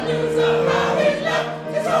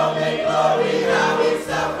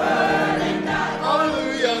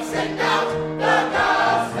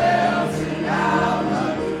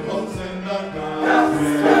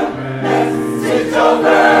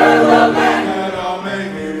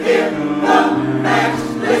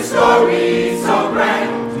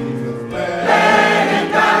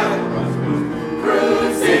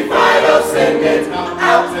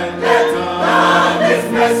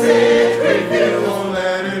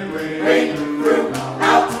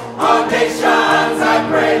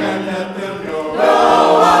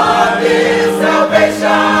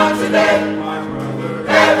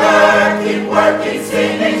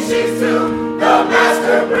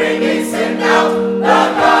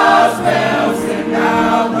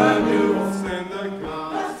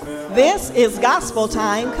is Gospel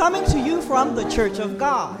Time, coming to you from the Church of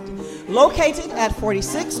God, located at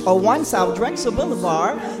 4601 South Drexel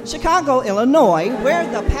Boulevard, Chicago, Illinois, where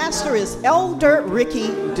the pastor is Elder Ricky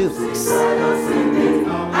Dukes.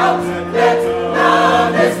 Out, let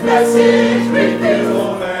now this message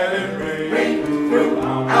reveal. Let it ring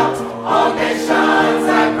throughout all nations,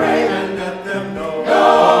 I pray, and let them know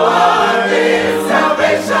of this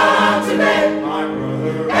salvation today. My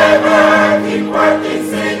brother, ever keep working,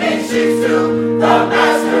 singing sheep to the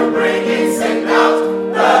Master, bringing, sing out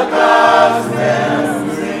the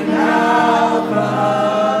gospel, sing out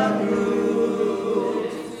the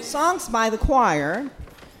news. Songs by the choir.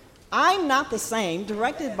 I'm Not the Same,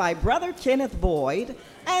 directed by Brother Kenneth Boyd,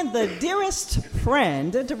 and The Dearest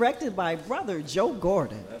Friend, directed by Brother Joe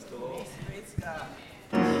Gordon. That's the Lord. Praise God.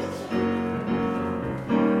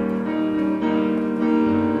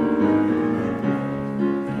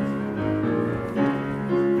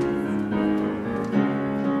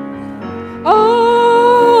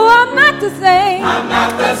 Oh, I'm not the same. I'm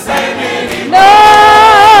not the same anymore. No,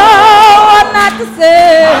 I'm not the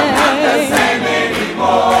same. I'm not the same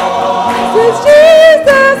anymore. Since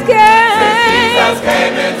Jesus came. Jesus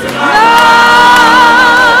came into my life.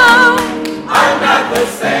 I'm not the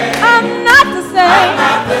same. I'm not the same. I'm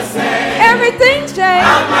not the same. Everything's changed.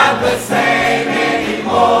 I'm not the same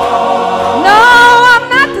anymore. No, I'm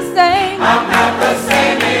not the same. I'm not the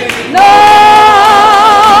same anymore. No,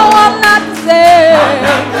 I'm not the same. I'm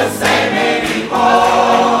not the same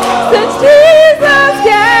anymore. Since Jesus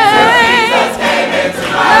came. Jesus came into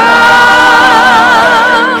my life.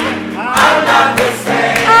 I'm not the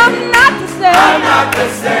same. I'm not the same. I'm not the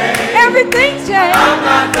same. Everything's changed. I'm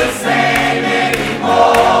not the same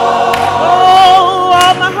anymore. Oh,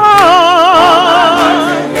 all my heart,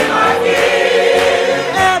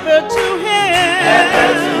 ever to Him.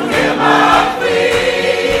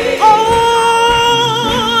 Oh,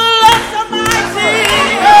 love so mighty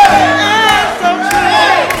and so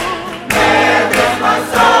true. There is my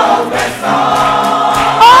soul that's all.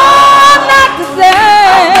 Oh, I'm not the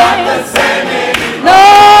same. Not the same anymore. No,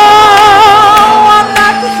 I'm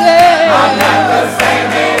not the same. I'm not the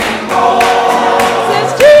same anymore.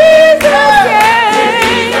 Since Jesus came.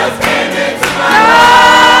 Jesus came into my life.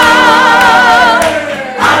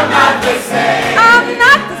 I'm not the same. I'm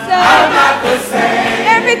not the same. I'm not the same.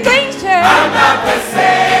 Everything's changed. I'm not the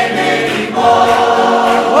same anymore.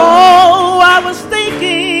 Oh, I was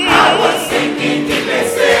thinking, Deep in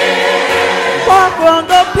sin. far from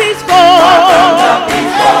the peaceful.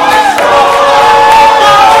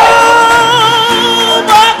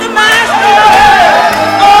 But the Master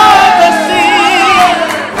of the sea.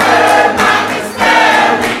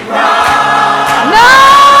 No,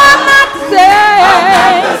 I'm not the same.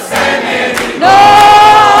 No,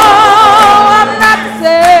 I'm not the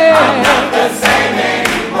same. The same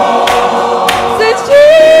anymore. Since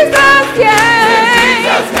Jesus came.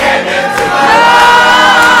 Jesus came into my life.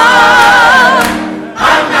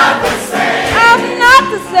 I'm not the same. I'm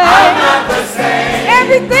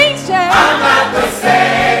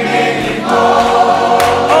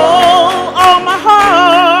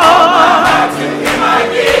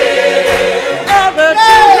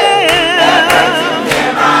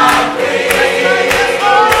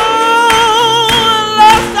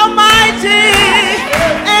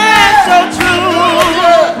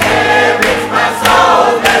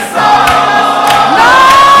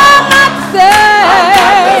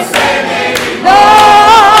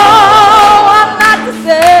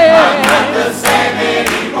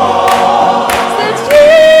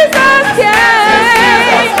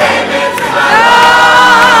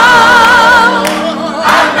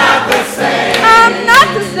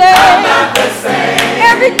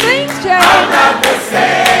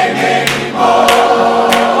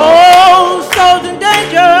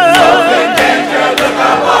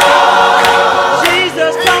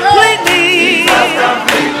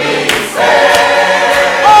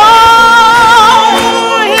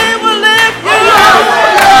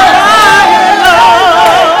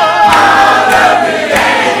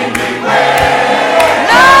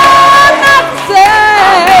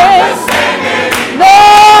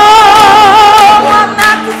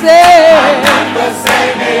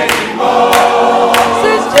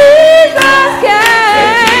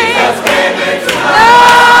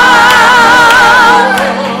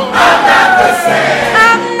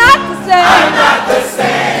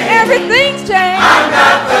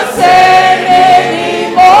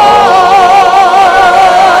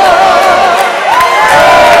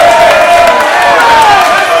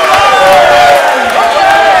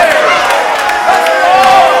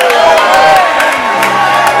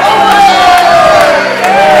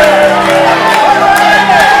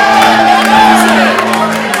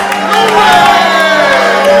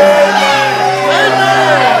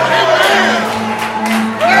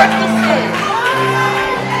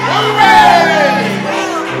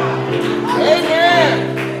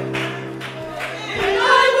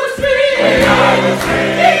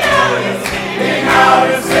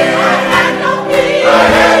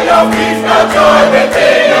joy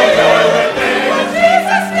within, no joy within. When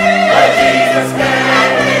Jesus came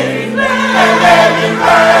and made me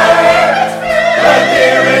glad, the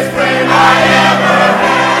dearest friend I ever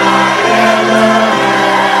had.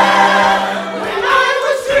 When I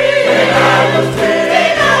was free, king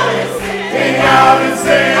out in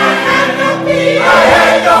sin, I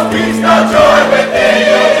had no peace, no joy within,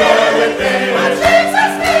 no joy within. When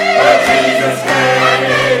Jesus came and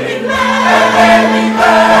made me glad,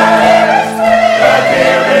 the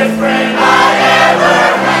dearest friend I ever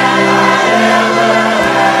had.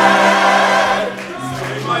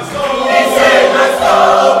 He saved my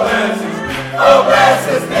soul, oh bless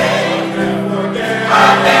his name.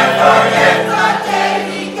 I'll never forget the day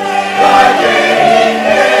he came.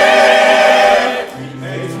 He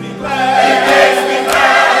makes me glad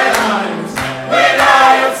when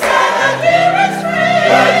I am sad.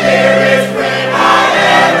 The dearest friend I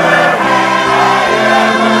ever had.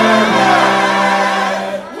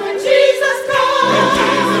 When Jesus comes,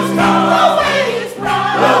 the way is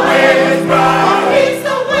bright.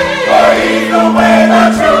 For he's the way, the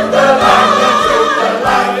truth, the life.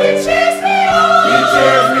 He cheers me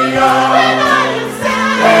on when I am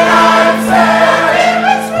sad.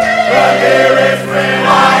 The dearest friend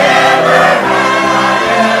I ever had.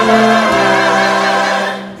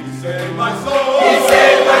 He saved my soul.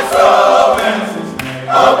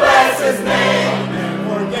 Oh, bless his name.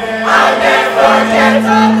 I'll never forget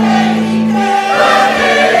the day he came.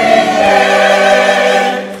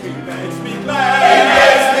 He makes me glad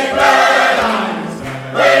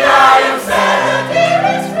when I am sad.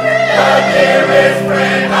 The dearest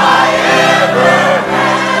friend I ever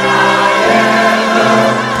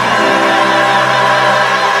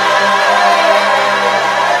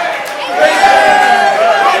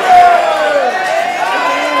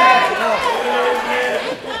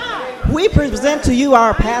We present to you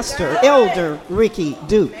our pastor, Elder Ricky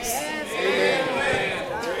Dukes.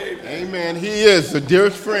 Amen. He is the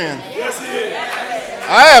dearest friend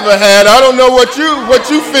I ever had. I don't know what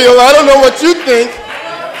you feel. I don't know what you think.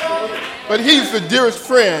 But he's the dearest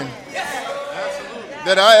friend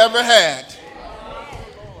that I ever had.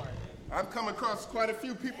 I've come across quite a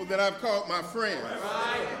few people that I've called my friends.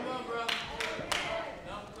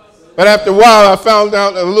 But after a while, I found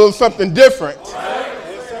out a little something different.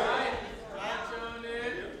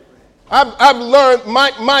 I've learned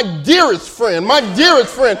my dearest friend, my best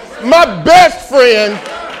friend,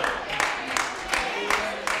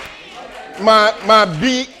 my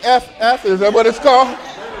BFF, is that what it's called?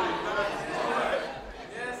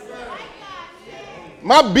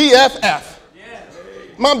 My BFF,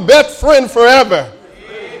 my best friend forever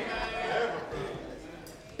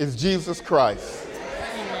is Jesus Christ.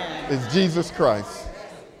 It's Jesus Christ.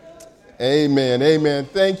 Amen, amen.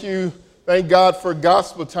 Thank you. Thank God for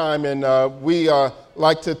gospel time, and we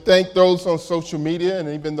like to thank those on social media and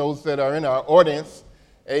even those that are in our audience.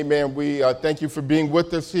 Amen. We thank you for being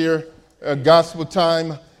with us here at gospel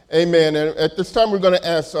time. Amen. And at this time, we're going to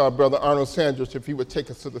ask Brother Arnold Sanders if he would take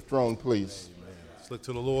us to the throne, please. Let's look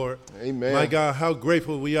to the Lord. Amen. My God, how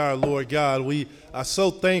grateful we are, Lord God. We are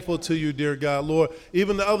so thankful to you, dear God, Lord.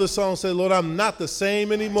 Even the other song said, Lord, I'm not the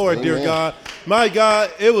same anymore, Amen. dear God. My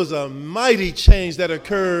God, it was a mighty change that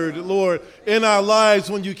occurred, Lord, in our lives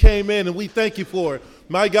when you came in, and we thank you for it.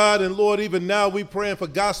 My God, and Lord, even now we praying for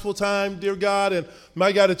gospel time, dear God, and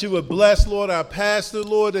my God, that you would bless, Lord, our pastor,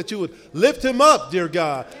 Lord, that you would lift him up, dear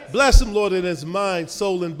God. Bless him, Lord, in his mind,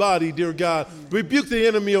 soul, and body, dear God. Rebuke the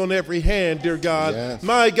enemy on every hand, dear God. Yes.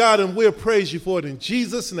 My God, and we'll praise you for it in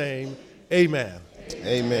Jesus' name. Amen.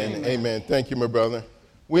 Amen. Amen. Thank you, my brother.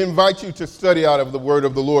 We invite you to study out of the word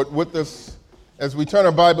of the Lord with us as we turn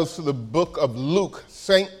our Bibles to the book of Luke,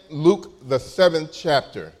 St. Luke, the 7th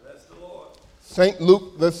chapter. St.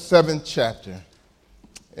 Luke, the 7th chapter.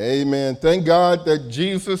 Amen. Thank God that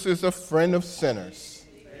Jesus is a friend of sinners.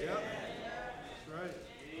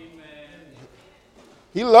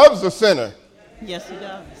 He loves the sinner. Yes, he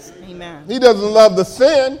does. Amen. He doesn't love the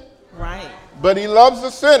sin, Right. but he loves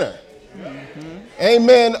the sinner. Mm-hmm.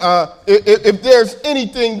 Amen. If there's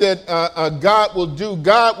anything that God will do,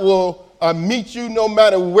 God will meet you no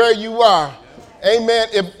matter where you are. Amen.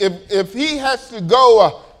 If he has to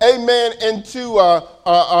go, amen, into a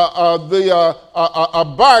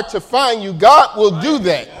bar to find you, God will do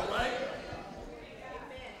that.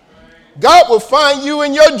 God will find you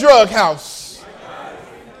in your drug house.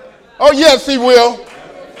 Oh, yes, he will.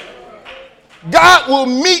 God will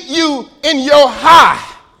meet you in your high.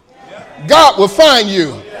 God will find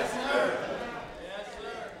you.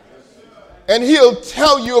 And he'll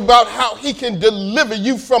tell you about how he can deliver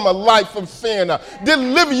you from a life of sin,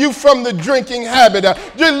 deliver you from the drinking habit,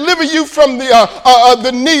 deliver you from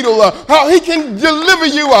the needle, how he can deliver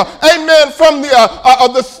you, amen, from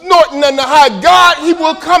the snorting and the high. God, he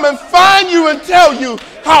will come and find you and tell you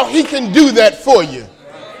how he can do that for you.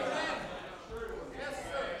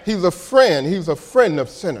 He's a friend. He's a friend of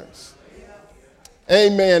sinners.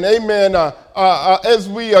 Amen. Amen. As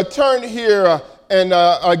we turn here and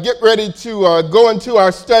get ready to go into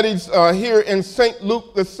our studies here in St.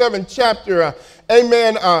 Luke, the 7th chapter.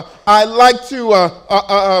 Amen. I'd like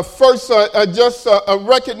to first just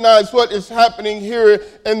recognize what is happening here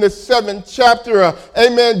in the 7th chapter.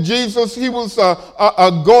 Amen. Jesus, he was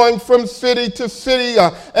going from city to city.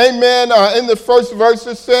 Amen. In the first verse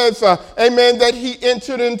it says, amen, that he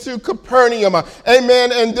entered into Capernaum.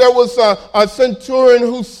 Amen. And there was a centurion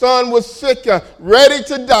whose son was sick, ready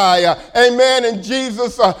to die. Amen. And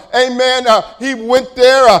Jesus, amen, he went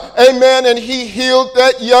there. Amen. And he healed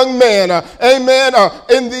that young man. Amen.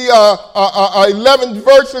 In the 11th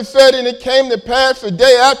verse it said, and it came to pass the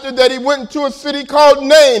day after that he went into a city called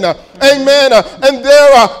Nain. Amen. And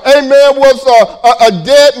there, amen, was a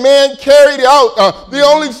dead man carried out, the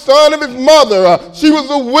only son of his mother. She was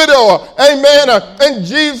a widow. Amen. And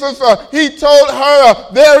Jesus, he told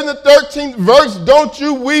her there in the 13th verse, don't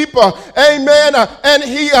you weep. Amen. And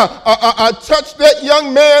he touched that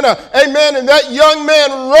young man. Amen. And that young man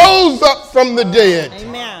rose up from the dead.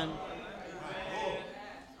 Amen.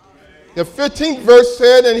 The 15th verse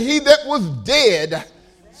said, and he that was dead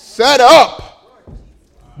sat up,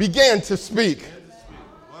 began to speak.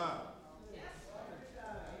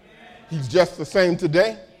 He's just the same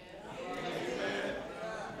today.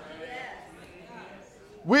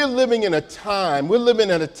 We're living in a time,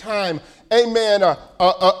 amen,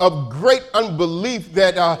 of great unbelief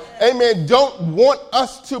that, amen, don't want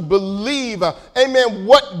us to believe, amen,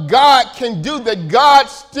 what God can do, that God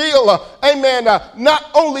still, amen,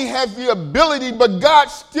 not only has the ability, but God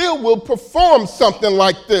still will perform something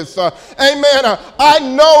like this. Amen. I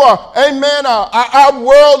know, amen, our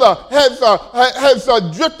world has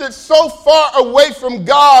drifted so far away from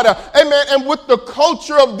God, amen, and with the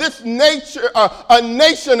culture of this nation,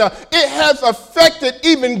 it has affected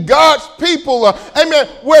even God's people, amen,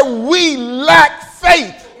 where we lack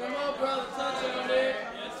faith. Come on, brother, touch it on there.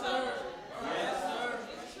 Yes, sir. Yes, sir.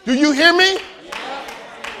 Do you hear me?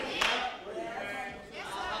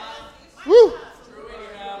 Woo.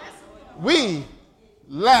 We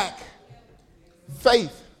lack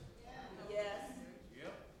faith.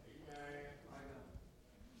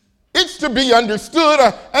 It's to be understood,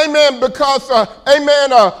 amen, because, amen,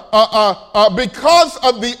 because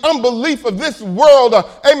of the unbelief of this world,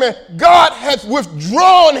 amen, God has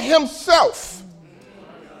withdrawn himself.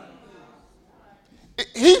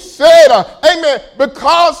 He said, amen,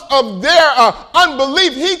 because of their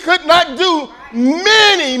unbelief, he could not do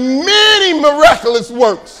many, many miraculous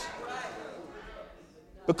works.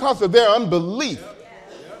 Because of their unbelief,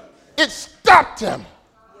 it stopped him.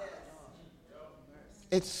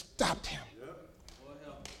 It stopped him.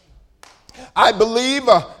 I believe,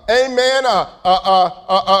 amen,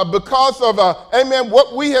 because of, amen,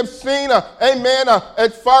 what we have seen, amen,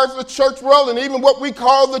 as far as the church world and even what we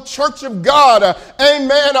call the church of God,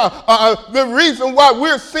 amen, the reason why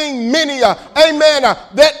we're seeing many, amen,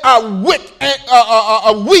 that are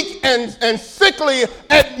weak and sickly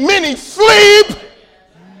and many sleep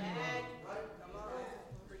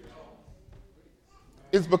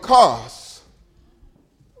is because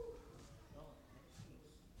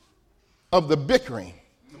of the bickering,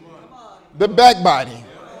 the backbiting,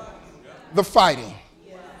 the fighting.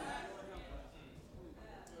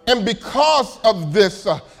 And because of this,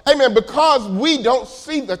 amen, because we don't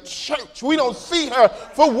see the church, we don't see her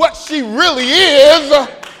for what she really is,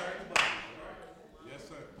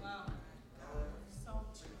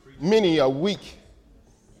 many are weak,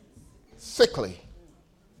 sickly,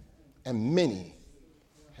 and many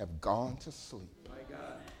have gone to sleep.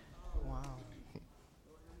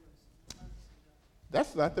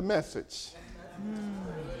 That's not the message.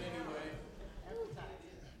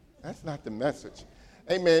 That's not the message.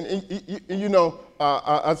 Amen. You know,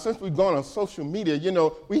 since we've gone on social media, you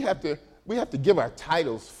know, we have to give our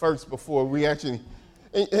titles first before we actually,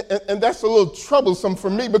 and that's a little troublesome for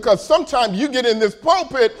me because sometimes you get in this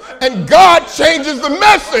pulpit and God changes the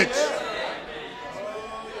message.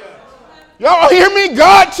 Y'all hear me?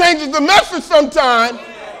 God changes the message sometimes.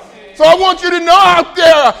 So I want you to know out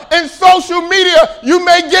there in social media, you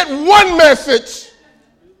may get one message.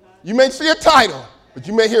 You may see a title, but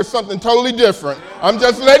you may hear something totally different. I'm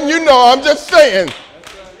just letting you know. I'm just saying.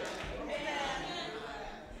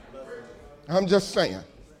 I'm just saying.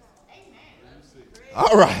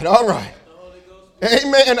 All right.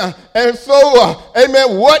 Amen. And so,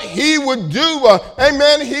 amen, what he would do,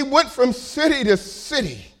 amen, he went from city to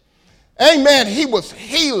city. Amen. He was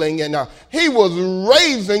healing and he was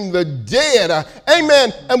raising the dead.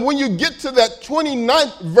 Amen. And when you get to that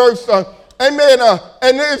 29th verse, amen,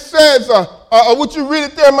 and it says, would you read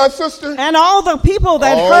it there, my sister? And all the people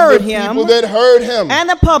that heard him, and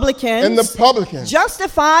the publicans,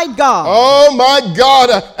 justified God. Oh my God,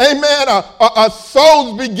 amen.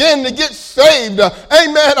 Souls begin to get saved,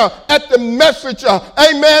 amen, at the message,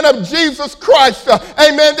 amen, of Jesus Christ,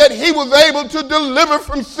 amen, that he was able to deliver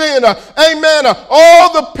from sin, amen.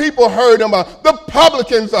 All the people heard him, the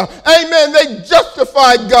publicans, amen, they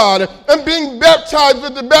justified God and being baptized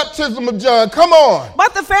with the baptism of John. Come on.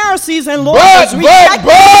 But the Pharisees and lawyers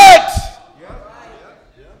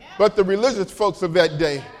But the religious folks of that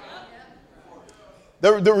day,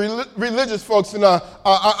 the religious folks, and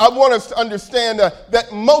I want us to understand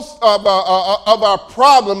that most of our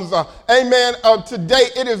problems, amen, of today,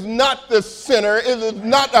 it is not the sinner. It is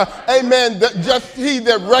not, amen, just he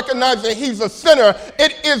that recognizes that he's a sinner.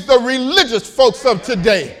 It is the religious folks of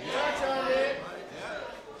today.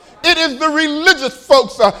 It is the religious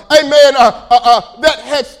folks, amen, that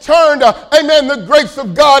has turned, amen, the grace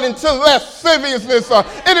of God into lasciviousness.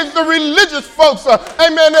 It is the religious folks,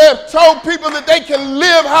 amen, that have told people that they can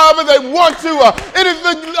live however they want to. It is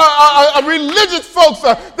the religious folks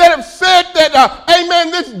that have said that,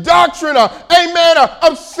 amen, this doctrine, amen,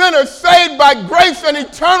 of sinners saved by grace and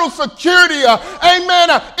eternal security,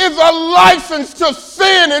 amen, is a license to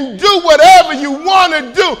sin and do whatever you want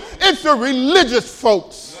to do. It's the religious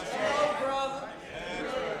folks.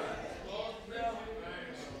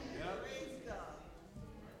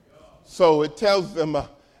 So it tells them,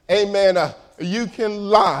 amen, you can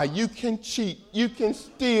lie, you can cheat, you can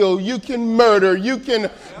steal, you can murder, you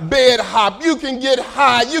can bed hop, you can get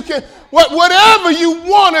high, you can, whatever you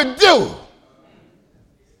want to do.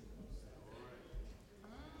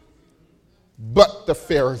 But the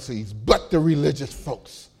Pharisees, but the religious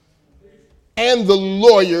folks, and the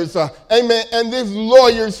lawyers, amen, and these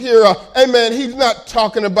lawyers here, amen, he's not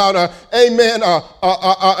talking about, amen,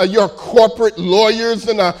 your corporate lawyers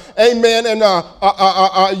and, amen, and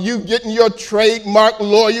you getting your trademark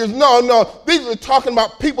lawyers. No, these are talking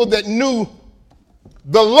about people that knew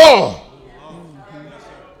the law,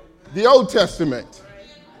 the Old Testament.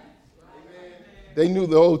 They knew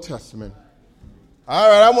the Old Testament. All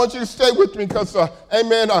right, I want you to stay with me because,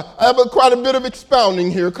 amen, I have quite a bit of expounding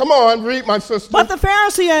here. Come on, read, my sister. But the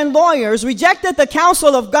Pharisees and lawyers rejected the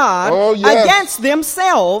counsel of God against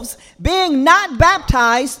themselves, being not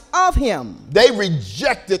baptized of him. They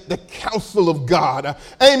rejected the counsel of God.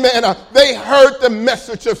 Amen. They heard the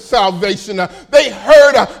message of salvation. They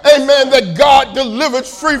heard, amen, that God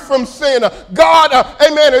delivers free from sin. God,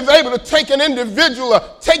 amen, is able to take an individual,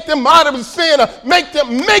 take them out of sin, make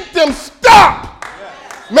them stop.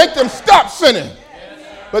 Make them stop sinning.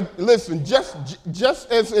 But listen, just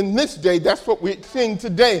as in this day, that's what we're seeing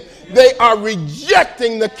today. They are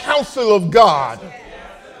rejecting the counsel of God.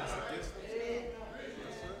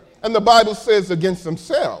 And the Bible says against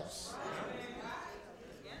themselves.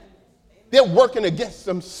 They're working against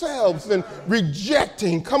themselves and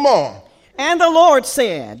rejecting. Come on. And the Lord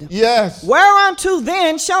said, yes. Whereunto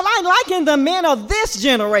then shall I liken the men of this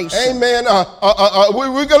generation? Amen.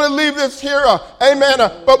 We're going to leave this here. Amen.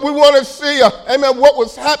 But we want to see, amen, what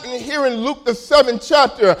was happening here in Luke, the 7th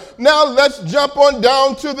chapter. Now let's jump on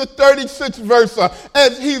down to the 36th verse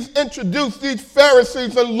as he's introduced these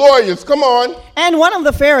Pharisees and lawyers. Come on. And one of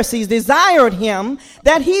the Pharisees desired him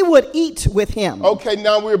that he would eat with him. Okay,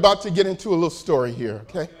 now we're about to get into a little story here,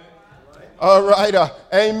 okay? All right,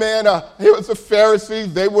 amen. Here was the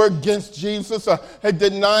Pharisees. They were against Jesus, had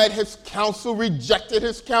denied his counsel, rejected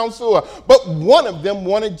his counsel. But one of them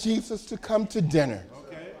wanted Jesus to come to dinner.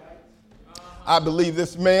 Okay. I believe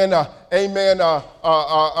this man, amen,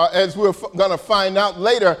 as we're going to find out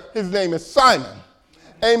later, his name is Simon.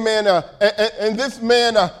 Amen. And this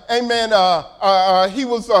man, amen, he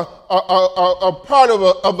was a part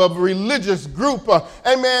of a religious group.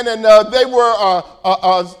 Amen. And they were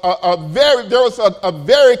there was a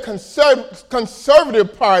very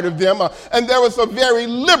conservative part of them, and there was a very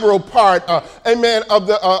liberal part, amen, of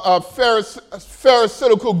the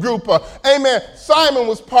Pharisaical group. Amen. Simon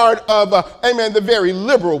was part of, amen, the very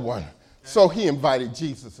liberal one. So he invited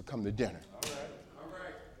Jesus to come to dinner.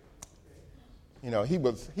 You know, he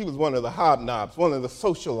was one of the hobnobs, one of the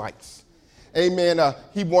socialites. Amen.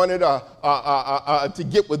 He wanted to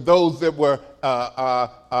get with those that were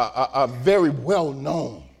very well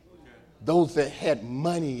known. those that had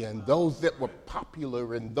money and those that were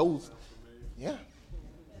popular and those, yeah.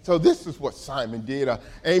 So this is what Simon did,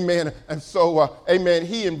 amen. And so, amen,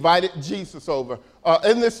 he invited Jesus over.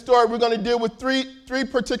 In this story, we're going to deal with three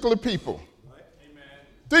particular people. Amen.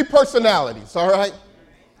 Three personalities, all right?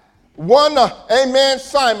 One, amen,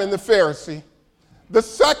 Simon the Pharisee. The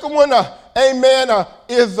second one, amen,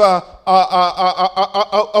 is a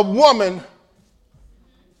woman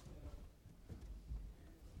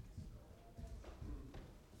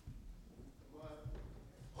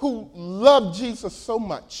who loved Jesus so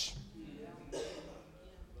much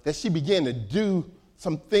that she began to do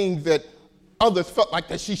some things that others felt like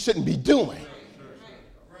that she shouldn't be doing.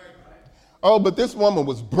 Oh, but this woman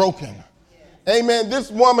was broken. Amen. This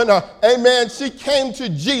woman, amen, she came to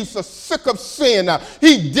Jesus sick of sin.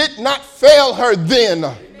 He did not fail her then.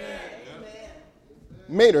 Amen.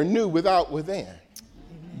 Made her new without within.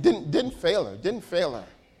 Didn't fail her.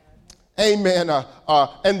 Amen.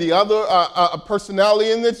 And the other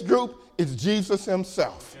personality in this group is Jesus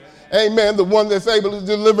himself. Amen. The one that's able to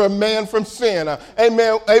deliver a man from sin.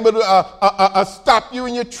 Amen. Able to stop you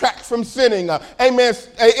in your tracks from sinning. Amen.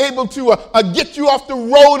 Able to get you off the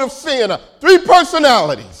road of sin. Three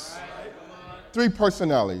personalities. Three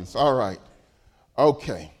personalities. All right.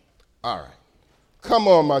 Okay. All right. Come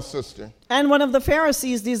on, my sister. And one of the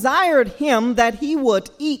Pharisees desired him that he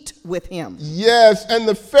would eat with him. Yes, and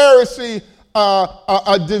the Pharisee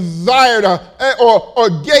desired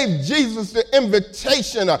or gave Jesus the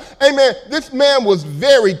invitation. Amen. This man was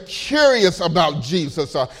very curious about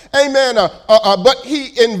Jesus. Amen. But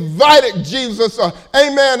he invited Jesus.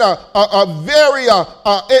 Amen. Very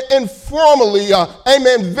informally.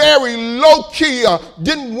 Amen. Very low key.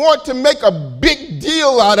 Didn't want to make a big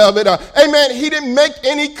deal out of it. Amen. He didn't make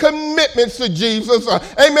any commitments to Jesus.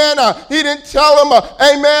 Amen. He didn't tell him,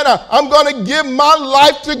 amen, I'm going to give my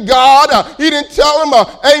life to God. He didn't tell him,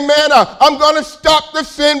 amen, I'm going to stop the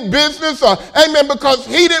sin business. Amen. Because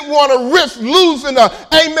he didn't want to risk losing,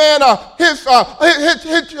 amen, his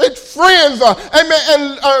friends. Amen.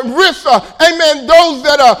 And risk, amen, those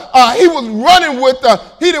that he was running with.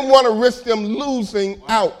 He didn't want to risk them losing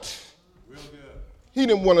out. He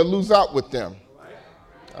didn't want to lose out with them.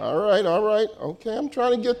 All right. Okay, I'm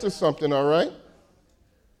trying to get to something, all right?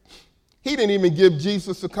 He didn't even give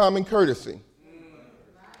Jesus a common courtesy.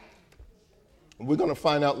 We're going to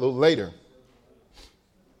find out a little later.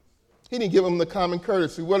 He didn't give him the common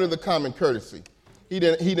courtesy. What are the common courtesy? He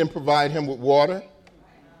didn't provide him with water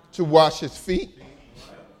to wash his feet.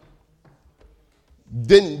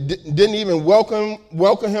 Didn't even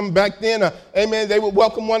welcome him back then. Amen. They would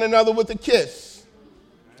welcome one another with a kiss.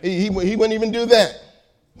 He wouldn't even do that.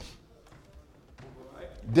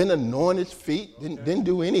 Didn't anoint his feet. Didn't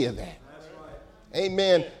do any of that.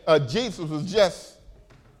 Amen. Jesus was just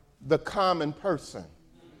the common person.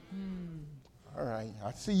 All right.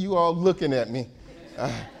 I see you all looking at me.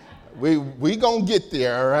 We gonna get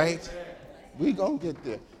there, all right? We gonna get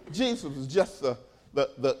there. Jesus was just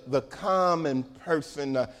the common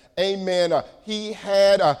person. Amen. He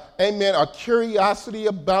had, amen, a curiosity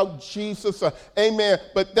about Jesus. Amen.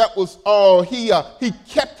 But that was all. He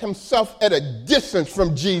kept himself at a distance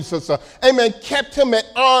from Jesus. Amen. Kept him at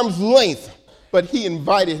arm's length. But he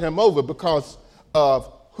invited him over because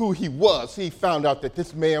of who he was. He found out that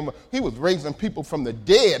this man, he was raising people from the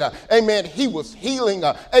dead. Amen. He was healing.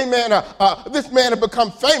 Amen. This man had become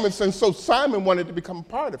famous, and so Simon wanted to become a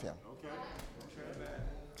part of him.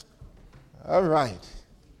 All right.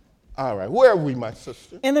 Where are we, my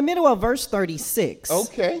sister? In the middle of verse 36.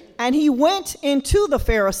 Okay. And he went into the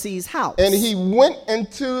Pharisee's house. And he went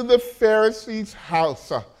into the Pharisee's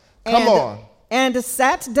house. Come on. And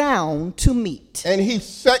sat down to meat. And he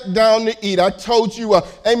sat down to eat. I told you,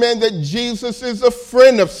 amen, that Jesus is a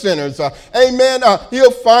friend of sinners. Amen.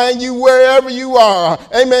 He'll find you wherever you are.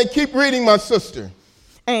 Amen. Keep reading, my sister.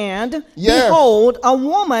 And behold, a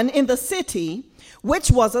woman in the city,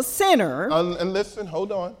 which was a sinner. And listen,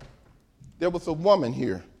 hold on. There was a woman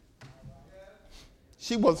here.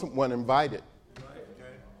 She wasn't one invited.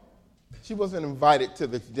 She wasn't invited to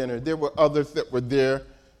this dinner. There were others that were there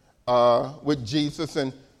with Jesus.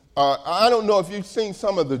 And I don't know if you've seen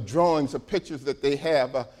some of the drawings or pictures that they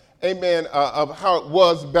have, amen, of how it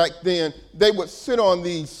was back then. They would sit on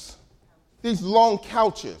these long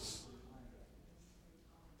couches.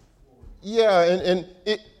 Yeah, and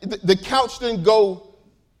the couch didn't go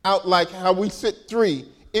out like how we sit three.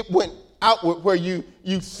 It went outward where you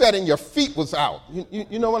sat and your feet was out.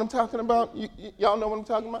 You know what I'm talking about? Y'all know what I'm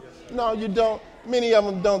talking about? No, you don't. Many of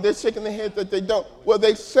them don't. They're shaking their head that they don't. Well,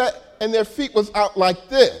 they sat and their feet was out like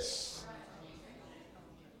this.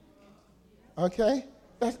 Okay?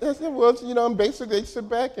 that's it was, and basically they sit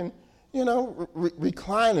back and,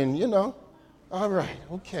 reclining, All right,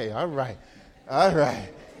 okay, all right.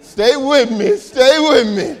 Stay with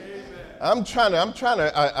me. I'm trying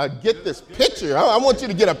to get this picture. I want you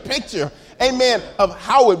to get a picture, amen, of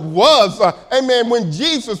how it was, amen, when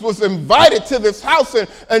Jesus was invited to this house.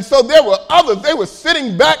 And so there were others. They were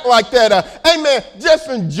sitting back like that, amen, just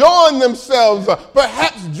enjoying themselves,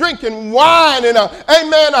 perhaps drinking wine and,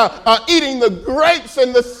 eating the grapes.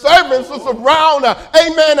 And the servants was around,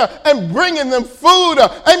 amen, and bringing them food,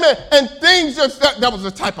 amen, and things just, that was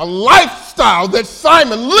the type of lifestyle that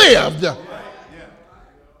Simon lived.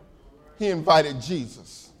 He invited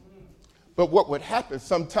Jesus. But what would happen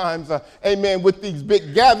sometimes, amen, with these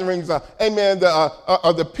big gatherings, amen,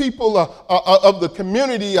 the people of the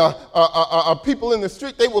community, people in the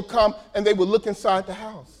street, they would come and they would look inside the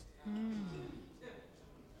house.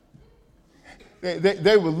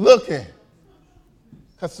 They were looking.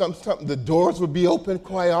 Because the doors would be open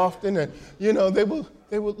quite often, and, they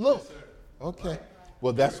would look. Okay.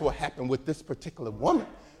 Well, that's what happened with this particular woman.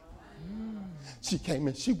 She came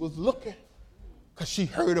and she was looking because she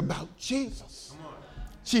heard about Jesus.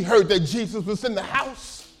 She heard that Jesus was in the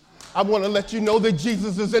house. I want to let you know that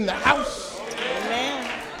Jesus is in the house. Amen.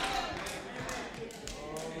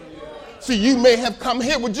 See, you may have come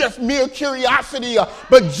here with just mere curiosity,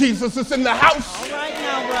 but Jesus is in the house. All right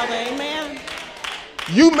now, brother. Amen.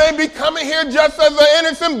 You may be coming here just as an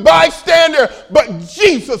innocent bystander, but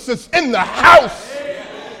Jesus is in the house.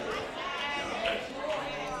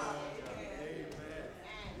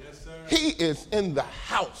 He is in the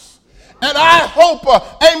house. And I hope,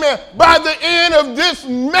 amen, by the end of this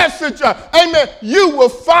message, amen, you will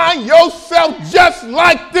find yourself just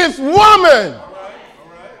like this woman.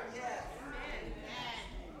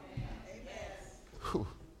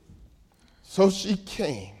 So she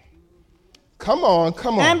came. Come on.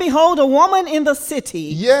 And behold, a woman in the city,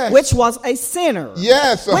 yes, which was a sinner.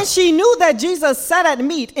 Yes. When she knew that Jesus sat at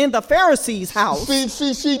meat in the Pharisees' house.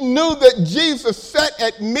 She knew that Jesus sat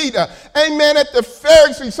at meat, amen, at the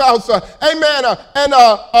Pharisees' house, amen.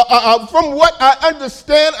 From what I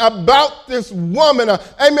understand about this woman,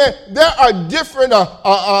 amen, there are different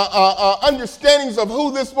understandings of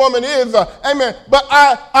who this woman is, amen. But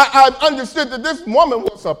I understood that this woman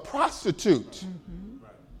was a prostitute.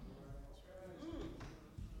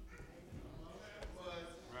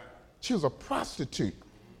 She was a prostitute.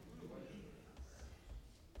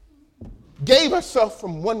 Gave herself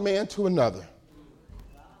from one man to another.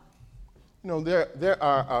 There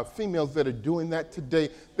are females that are doing that today.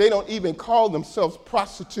 They don't even call themselves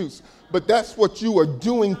prostitutes, but that's what you are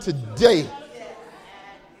doing today.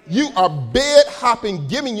 You are bed hopping,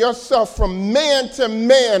 giving yourself from man to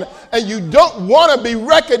man, and you don't want to be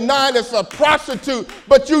recognized as a prostitute,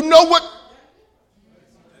 but you know what?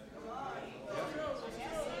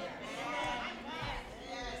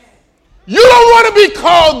 You don't want to be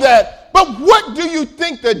called that. But what do you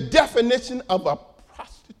think the definition of a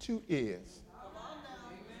prostitute is?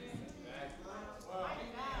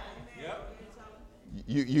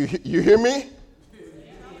 You hear me?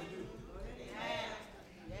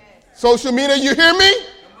 Social media, you hear me?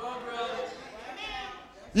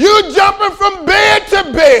 You jumping from bed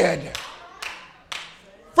to bed.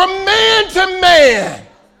 From man to man.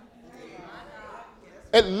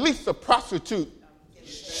 At least a prostitute,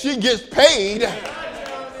 she gets paid.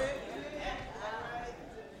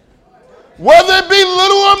 Whether it be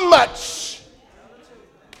little or much.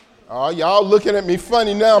 Oh, y'all looking at me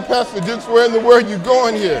funny now. Pastor Dukes, where in the world you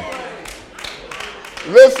going here?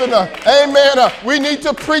 Listen, amen. We need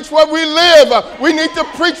to preach what we live. We need to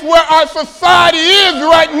preach where our society is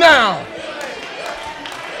right now.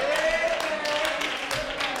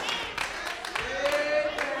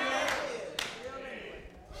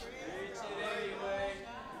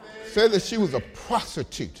 Said that she was a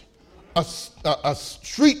prostitute, a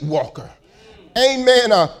streetwalker.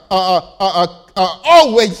 Amen.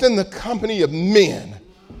 Always in the company of men.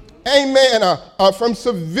 Amen. From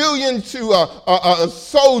civilian to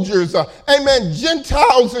soldiers. Amen.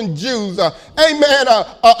 Gentiles and Jews. Amen.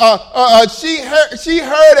 She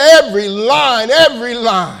heard every line.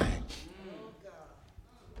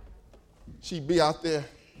 She'd be out there.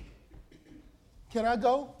 Can I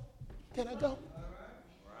go?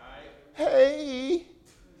 Hey.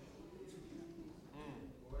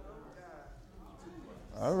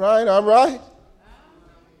 All right.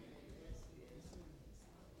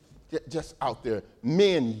 Just out there,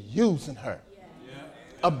 men using her,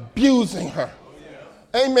 abusing her,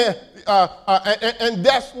 Amen. And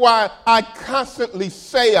that's why I constantly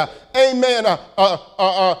say, amen,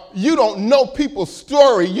 you don't know people's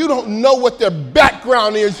story. You don't know what their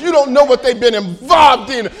background is. You don't know what they've been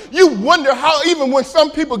involved in. You wonder how even when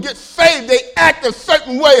some people get saved, they act a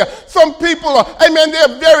certain way. Some people, amen,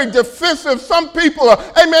 they're very defensive. Some people,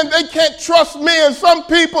 amen, they can't trust men. Some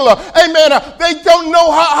people, amen, they don't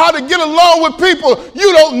know how to get along with people.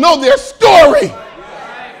 You don't know their story.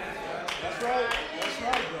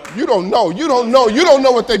 You don't know. You don't know. You don't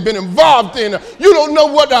know what they've been involved in. You don't know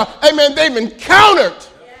what, amen, they've encountered.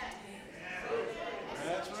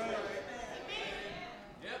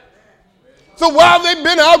 So while they've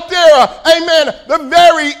been out there, amen, the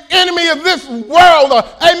very enemy of this world,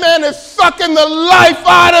 amen, is sucking the life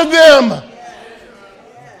out of them.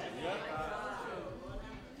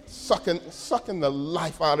 Sucking the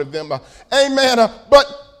life out of them. Amen. But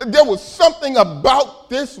there was something about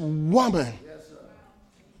this woman.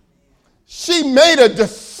 She made a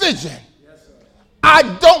decision. I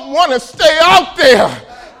don't want to stay out there.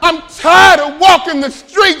 I'm tired of walking the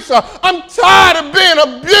streets. I'm tired of being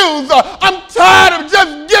abused. I'm tired of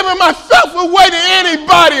just giving myself away to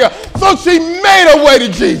anybody. So she made her way to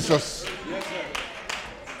Jesus.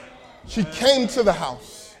 She came to the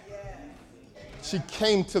house. She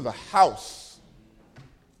came to the house.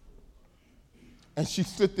 And she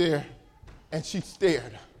stood there and she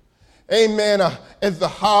stared. Amen, as the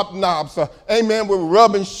hobnobs, amen, were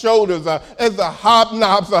rubbing shoulders, as the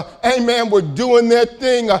hobnobs, amen, were doing their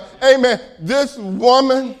thing, amen, this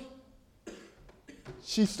woman,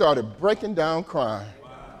 she started breaking down crying.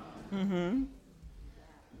 Wow. Mm-hmm.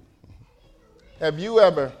 Have you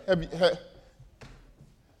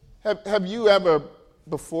ever,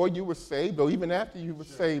 before you were saved, or even after you were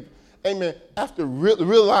saved, amen, after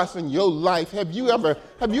realizing your life, have you ever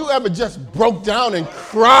just broke down and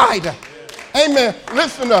cried? Amen.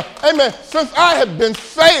 Listen, amen. Since I have been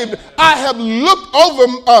saved, I have looked over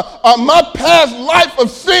my past life of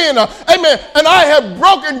sin, amen, and I have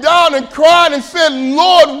broken down and cried and said,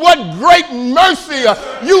 Lord, what great mercy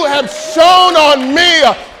you have shown on me,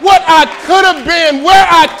 what I could have been, where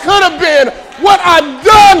I could have been, what I've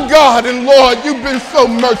done, God, and Lord, you've been so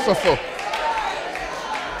merciful.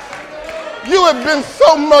 You have been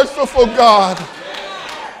so merciful, God.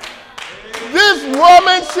 This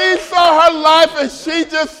woman, she saw her life and she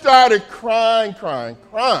just started crying.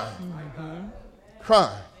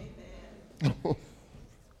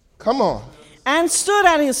 Come on. And stood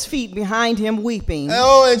at his feet behind him weeping.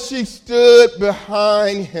 Oh, and she stood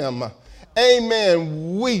behind him.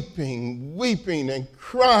 Amen. Weeping and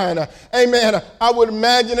crying. Amen. I would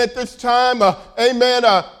imagine at this time, amen,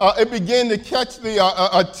 it began to catch the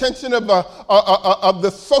attention of the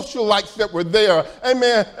socialites that were there.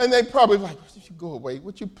 Amen. And they probably like, would you go away?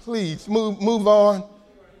 Would you please move on?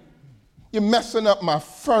 You're messing up my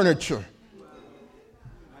furniture.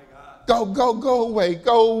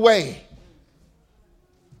 Go away.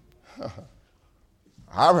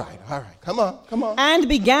 All right. Come on. And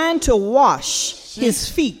began to wash his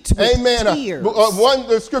feet with tears. One,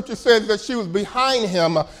 the scripture says that she was behind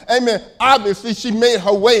him. Amen. Obviously, she made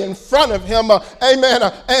her way in front of him. Amen.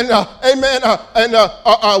 And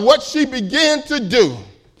what she began to do,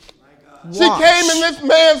 she came in this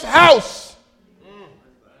man's house,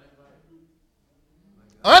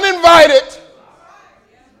 uninvited.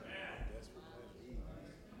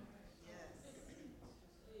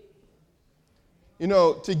 You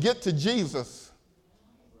know, to get to Jesus,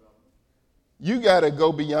 you got to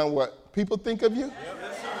go beyond what people think of you,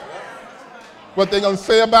 what they're going to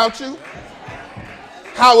say about you,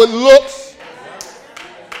 how it looks.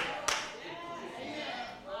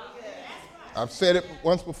 I've said it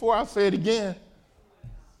once before, I'll say it again.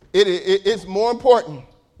 It's more important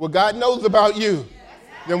what God knows about you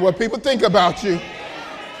than what people think about you.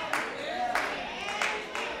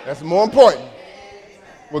 That's more important.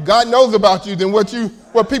 What God knows about you than what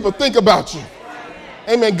people think about you.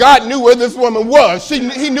 Amen. God knew where this woman was. He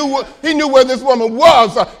knew where this woman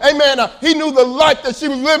was. Amen. He knew the life that she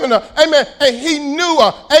was living. Amen. And he knew,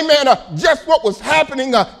 amen, just what was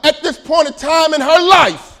happening at this point in time in her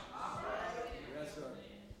life.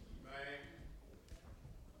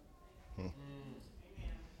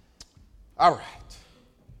 All right.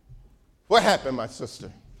 What happened, my sister?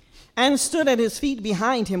 And stood at his feet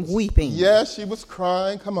behind him weeping. Yes, she was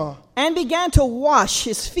crying. Come on. And began to wash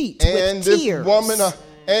his feet with tears. And this woman,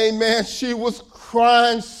 amen, she was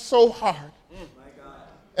crying so hard.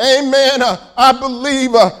 Amen. I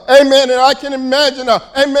believe, amen, and I can imagine,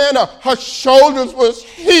 amen, her shoulders was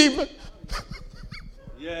heaving.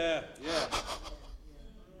 Yeah.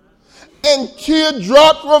 and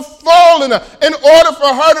teardrops were falling. In order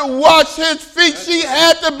for her to wash his feet, she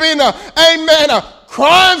had to be,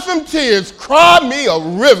 crying some tears. Cry me a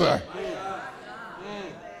river.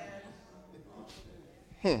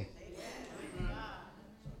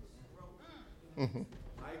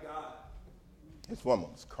 This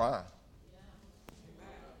woman was crying.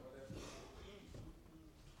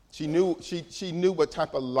 She knew what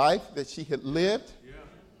type of life that she had lived.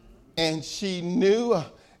 And she knew,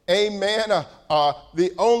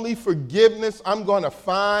 the only forgiveness I'm going to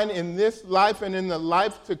find in this life and in the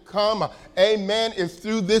life to come, is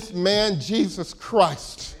through this man, Jesus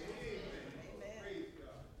Christ.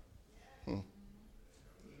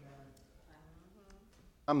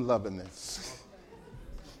 I'm loving this.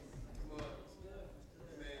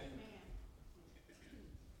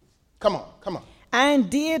 Come on. And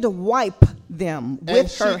did wipe them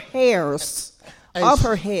with her hairs of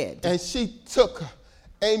her head. And she took,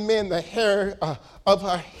 the hair of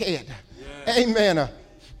her head. Yes.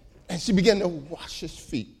 And she began to wash his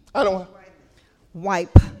feet. I don't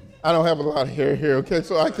have a lot of hair here, okay,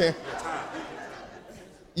 so I can't.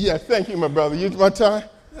 Yeah, thank you, my brother. Use my time.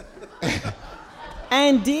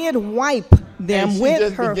 And did wipe them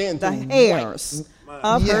with the hairs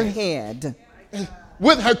of her head.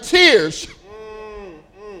 With her tears.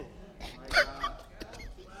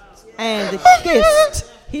 And kissed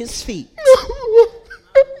his feet.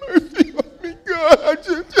 Mercy on me, God.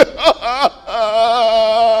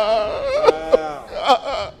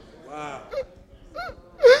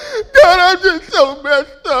 God, I'm just so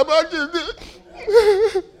messed up.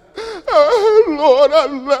 Lord, I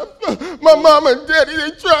left my mom and daddy.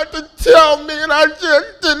 They tried to tell me, and I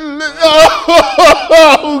just didn't.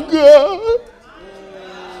 Oh, God.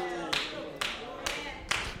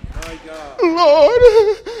 Lord,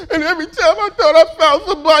 and every time I thought I found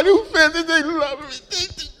somebody who said that they love me,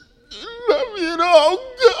 they love me at all.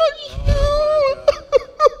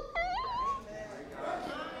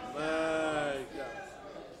 God.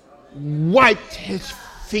 Wiped his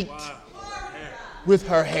feet with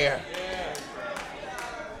her hair.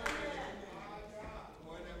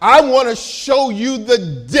 I want to show you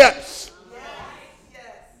the depths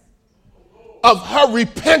of her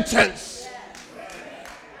repentance.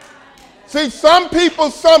 See, some people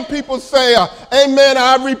say,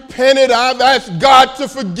 I repented, I've asked God to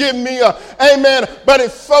forgive me, but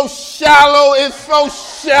it's so shallow,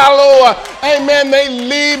 they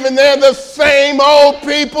leave and they're the same old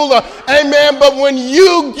people, but when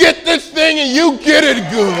you get this thing and you get it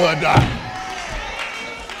good,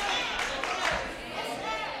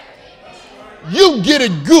 you get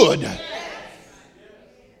it good.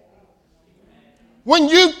 When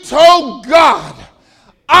you told God,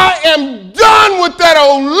 I am done with that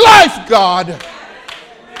old life, God.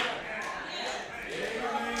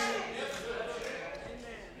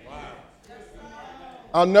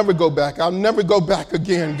 I'll never go back. I'll never go back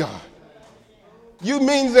again, God. You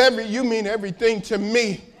mean everything to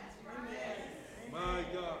me.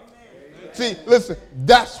 See, listen,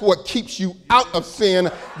 that's what keeps you out of sin.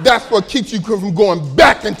 That's what keeps you from going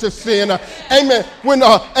back into sin. Amen. When,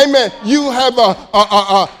 you have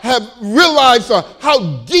realized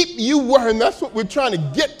how deep you were, and that's what we're trying to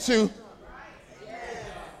get to.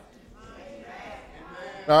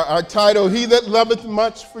 Our title, He That Loveth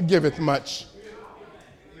Much, Forgiveth Much.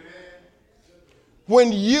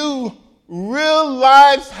 When you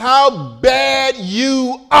realize how bad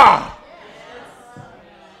you are.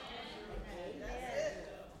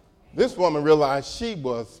 This woman realized she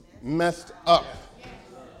was messed up.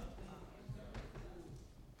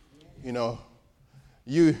 You know,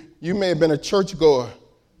 you may have been a churchgoer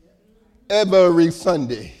every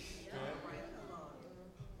Sunday.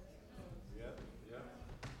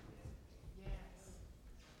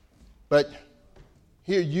 But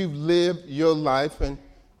here you've lived your life and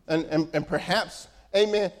perhaps,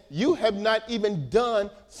 amen, you have not even done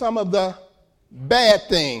some of the bad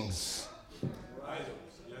things.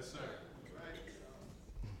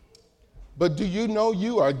 But do you know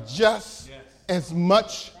you are just as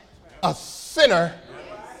much a sinner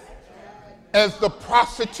as the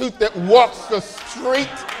prostitute that walks the street?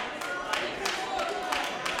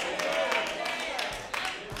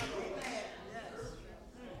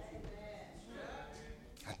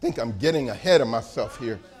 I think I'm getting ahead of myself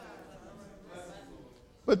here.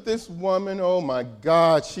 But this woman, oh my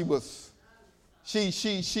God, she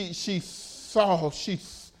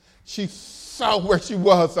saw where she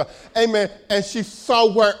was, amen, and she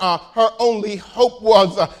saw where her only hope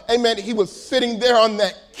was, amen. He was sitting there on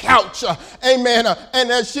that couch. Amen.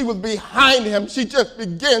 And as she was behind him, she just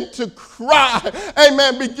began to cry.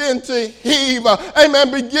 Amen. Began to heave.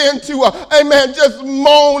 Amen. Began to, amen, just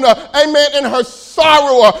moan. Amen. In her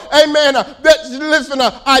sorrow. Amen. Listen,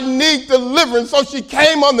 I need deliverance. So she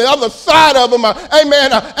came on the other side of him.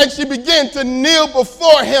 Amen. And she began to kneel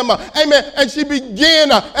before him. Amen. And she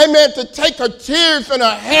began, amen, to take her tears and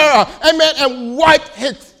her hair. Amen. And wipe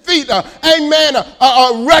his feet. Amen.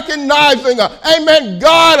 Recognizing, amen,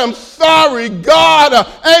 God, I'm sorry. God,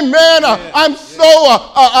 amen. I'm so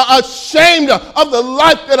ashamed of the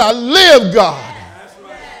life that I live, God.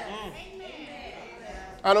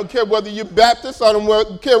 I don't care whether you're Baptist, I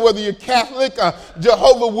don't care whether you're Catholic,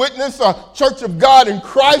 Jehovah's Witness, Church of God in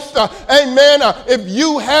Christ, amen. If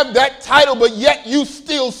you have that title, but yet you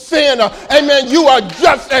still sin, amen, you are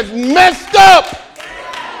just as messed up.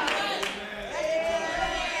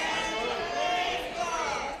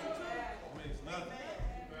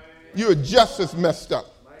 You're just as messed up.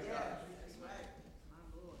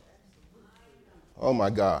 Oh, my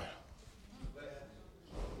God.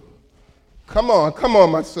 Come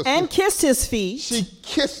on, my sister. And kissed his feet. She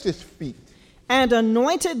kissed his feet. And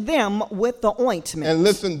anointed them with the ointment. And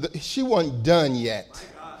listen, she wasn't done yet.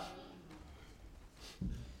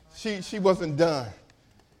 She wasn't done.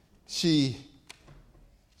 She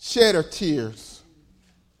shed her tears,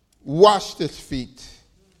 washed his feet.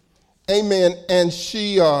 Amen. And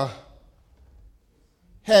she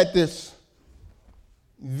had this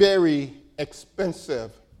very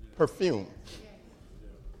expensive perfume.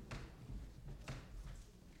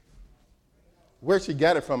 Where she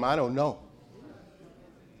got it from, I don't know.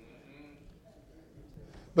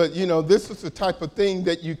 But, you know, this is the type of thing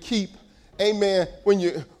that you keep, amen, when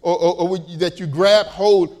you, or that you grab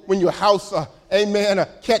hold when your house, amen,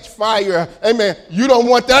 catch fire, amen. You don't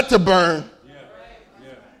want that to burn. Yeah.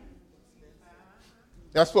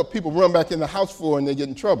 That's what people run back in the house for and they get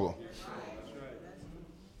in trouble.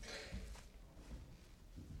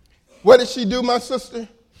 What did she do, my sister?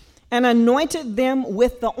 And anointed them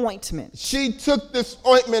with the ointment. She took this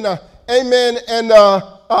ointment, amen, and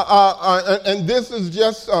this is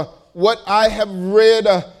just what I have read,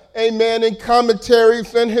 amen, in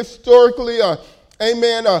commentaries and historically,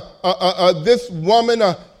 amen, this woman,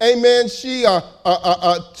 amen, she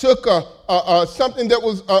took something that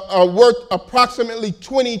was worth approximately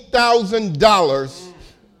 $20,000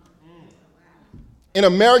 in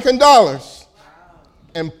American dollars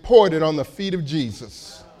and poured it on the feet of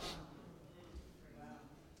Jesus.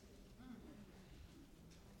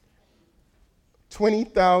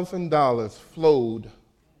 $20,000 flowed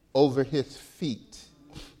over his feet.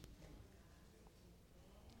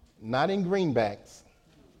 Not in greenbacks,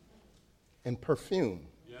 in perfume.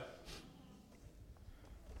 Yeah.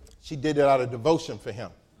 She did it out of devotion for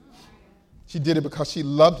him. She did it because she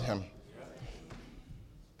loved him. Yeah.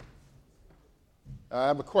 I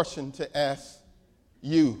have a question to ask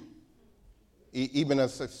you, even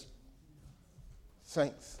as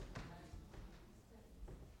saints.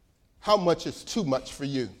 How much is too much for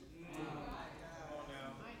you?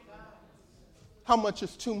 How much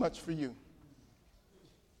is too much for you?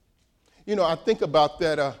 You know, I think about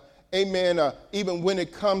that, amen, even when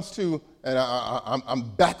it comes to, and I'm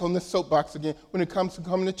back on the soapbox again, when it comes to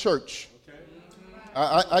coming to church. Okay.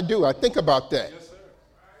 I do. I think about that. Yes, sir.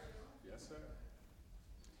 Yes, sir.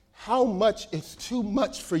 How much is too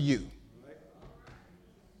much for you?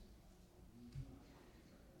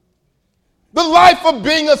 The life of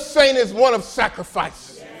being a saint is one of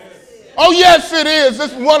sacrifice. Yes. Oh, yes, it is.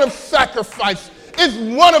 It's one of sacrifice. It's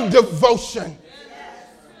one of devotion.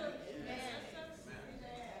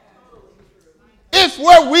 It's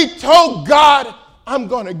where we told God, I'm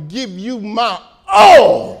going to give you my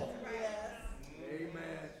all. Amen.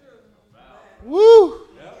 Woo.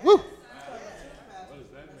 Woo.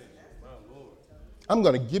 I'm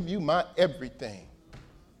going to give you my everything.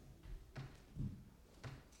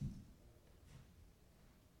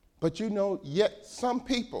 But you know, yet some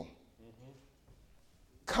people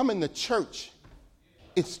come in the church,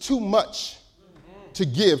 it's too much to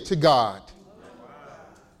give to God.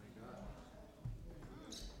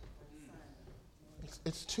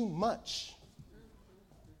 It's too much.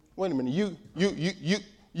 Wait a minute,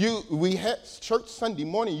 we had church Sunday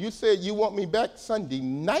morning. You said you want me back Sunday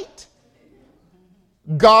night?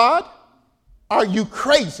 God, are you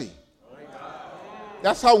crazy?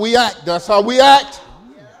 That's how we act. That's how we act.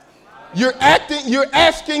 You're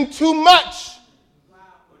asking too much.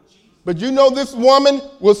 But you know this woman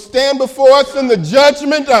will stand before us in the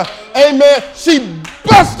judgment. Amen. She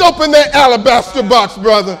bust open that alabaster box,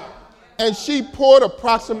 brother. And she poured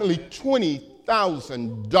approximately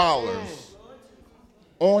 $20,000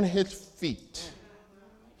 on his feet.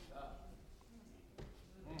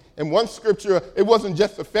 In one scripture, it wasn't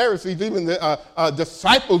just the Pharisees, even the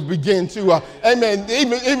disciples began to, amen,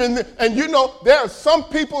 even, and you know, there are some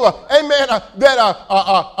people, amen, that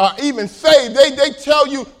are even saved. They tell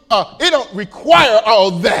you it don't require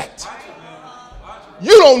all that.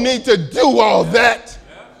 You don't need to do all that.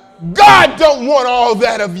 God don't want all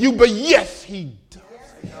that of you, but yes, he does.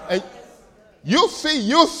 And you'll see.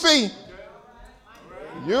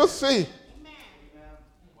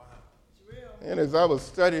 And as I was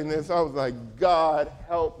studying this, I was like, God,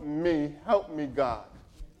 help me, God.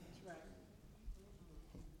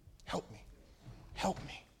 Help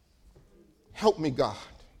me, God.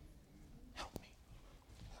 Help me.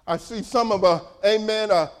 I see some of,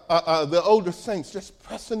 the older saints just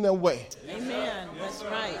pressing their way. Amen. That's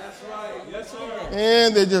right. Yes, sir.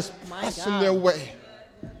 And they're just pressing their way.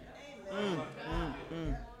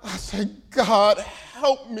 I say, God,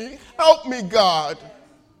 help me, God.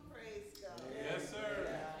 Yes, sir.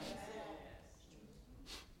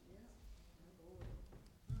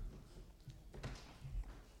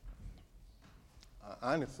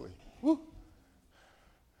 Honestly,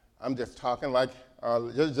 I'm just talking like,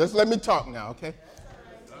 just let me talk now, okay?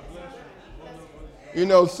 You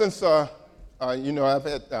know, since, I've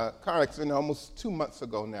had a car accident almost 2 months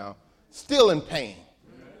ago now, still in pain.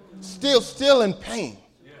 Still in pain.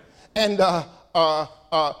 And, my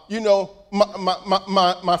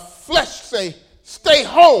flesh say, stay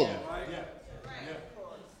home.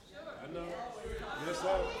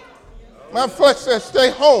 My flesh says, stay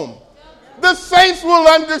home. The saints will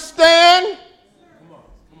understand. Come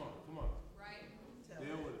on.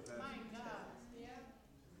 Deal with it, Pastor.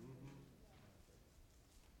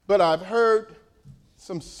 But I've heard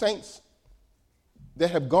some saints that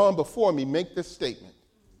have gone before me make this statement.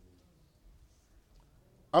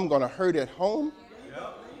 I'm going to hurt at home.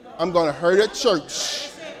 I'm going to hurt at church.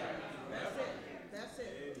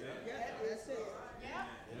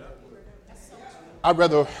 I'd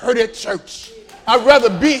rather hurt at church. I'd rather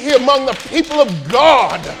be here among the people of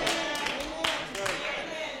God.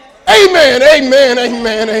 Amen.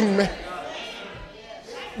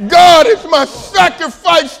 God, is my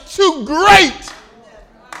sacrifice too great?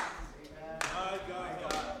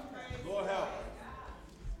 Lord help.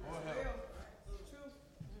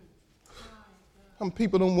 Some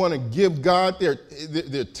people don't want to give God their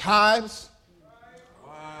tithes.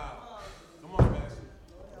 Wow. Come on, Pastor.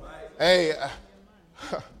 Hey,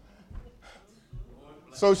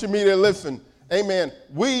 social media, listen, amen.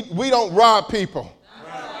 We don't rob people.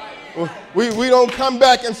 We don't come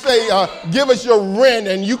back and say, give us your rent,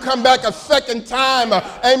 and you come back a second time,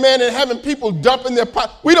 amen, and having people dumping their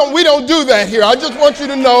pot. We don't do that here. I just want you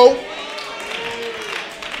to know.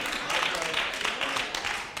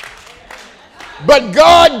 But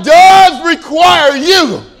God does require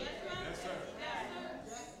you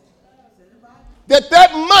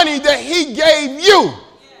that money that he gave you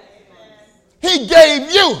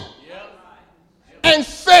and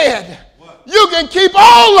said, you can keep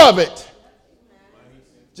all of it.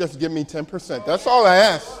 Just give me 10%. That's all I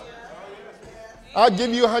ask. I'll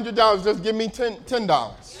give you $100. Just give me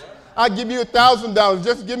 $10. I'll give you $1,000.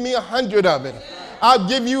 Just give me 100 of it. I'll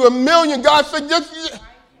give you $1 million. God said, just.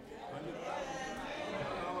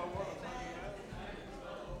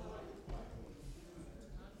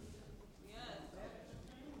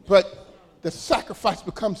 But the sacrifice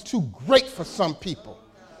becomes too great for some people.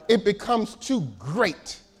 It becomes too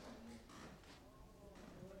great.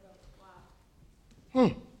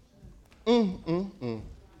 Come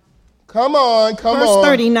on. Verse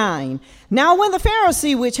 39. Now when the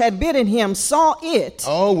Pharisee which had bidden him saw it,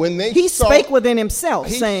 he spake within himself,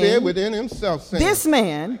 saying, this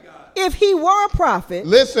man, if he were a prophet,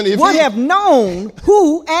 would have known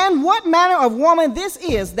who and what manner of woman this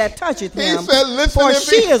is that toucheth him. He said, listen, for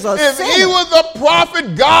she is a if sinner. he was a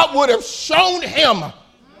prophet, God would have shown him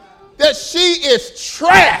that she is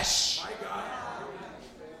trash.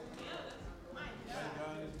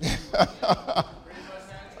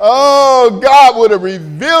 Oh, God would have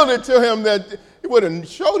revealed it to him, that he would have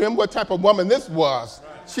showed him what type of woman this was.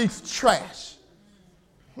 She's trash.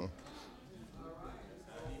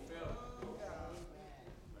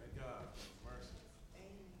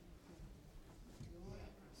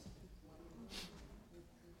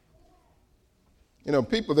 You know,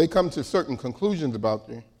 people, they come to certain conclusions about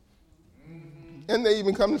you. And they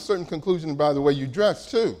even come to certain conclusions by the way you dress,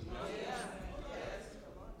 too.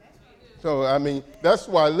 So, I mean, that's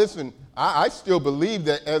why, listen, I still believe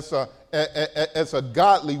that as a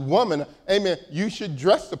godly woman, amen, you should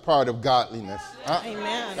dress the part of godliness.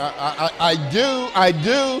 Amen. I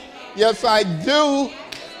do. Yes, I do.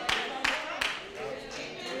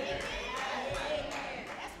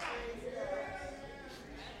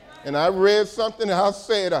 And I read something, and I'll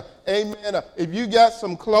say it, amen. If you got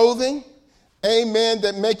some clothing, amen,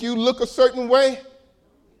 that make you look a certain way,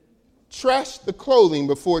 trash the clothing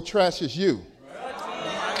before it trashes you.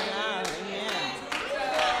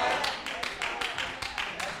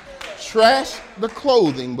 Trash the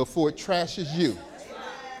clothing before it trashes you.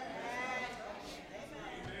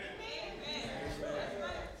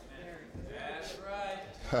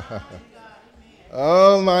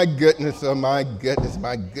 Oh my goodness, oh my goodness,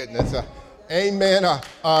 my goodness. Amen.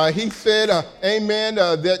 He said, amen,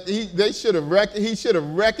 that he should have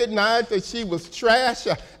recognized that she was trash.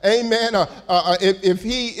 Amen. If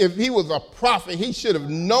he was a prophet, he should have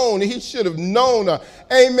known. He should have known.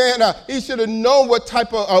 Amen. He should have known what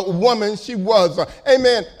type of woman she was.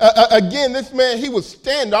 Amen. Again, this man, he was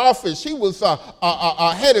standoffish. He was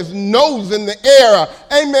had his nose in the air.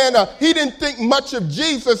 Amen. He didn't think much of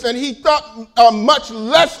Jesus, and he thought much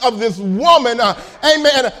less of this woman.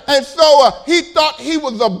 Amen. And so he thought he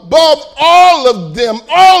was above all of them.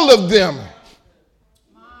 All of them.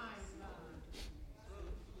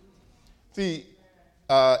 See,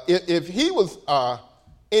 if he was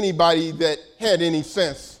anybody that had any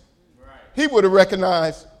sense, he would have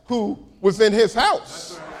recognized who was in his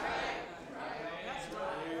house.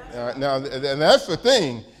 Now, and that's the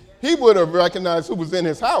thing. He would have recognized who was in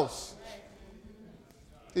his house.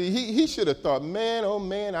 He should have thought, man, oh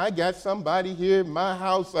man, I got somebody here in my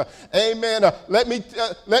house. Amen. Let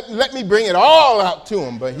me bring it all out to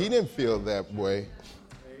him. But he didn't feel that way.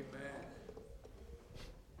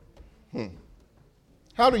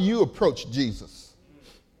 How do you approach Jesus?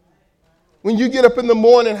 When you get up in the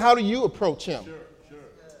morning, how do you approach him? Sure.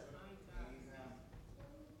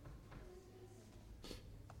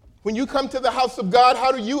 When you come to the house of God,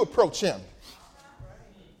 how do you approach him?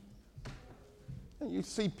 You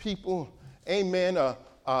see people, amen,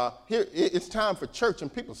 here it's time for church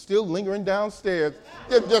and people still lingering downstairs.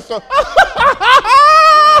 They're just so,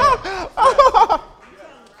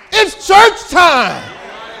 it's church time.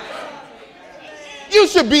 You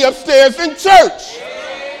should be upstairs in church.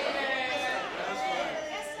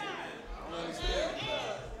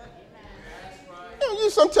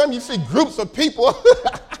 Sometimes you see groups of people.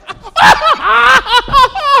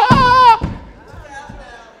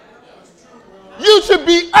 You should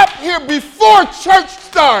be up here before church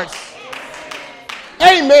starts.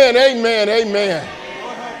 Amen, amen, amen.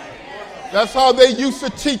 That's how they used to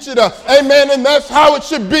teach it. Amen. And that's how it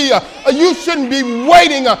should be. You shouldn't be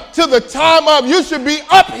waiting till the time of. You should be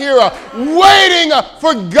up here waiting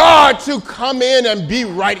for God to come in and be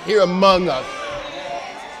right here among us.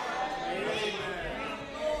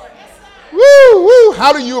 Woo, woo.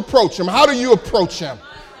 How do you approach him? How do you approach him?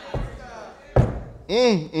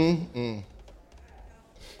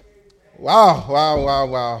 Wow, wow, wow,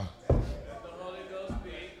 wow.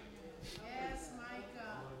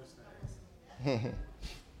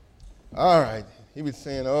 All right. He was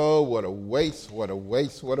saying, oh, what a waste, what a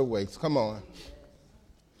waste, what a waste. Come on.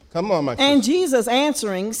 Come on, my sister. And Jesus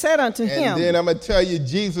answering said unto him. And then I'm going to tell you,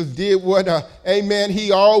 Jesus did what, amen,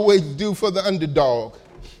 he always do for the underdog.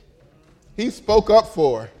 He spoke up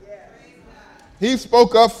for her. He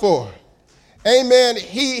spoke up for her. Amen.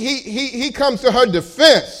 He comes to her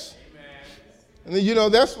defense. And then, you know,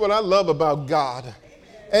 that's what I love about God.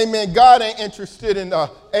 Amen. God ain't interested in,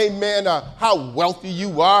 amen, how wealthy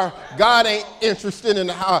you are. God ain't interested in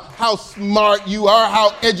how smart you are,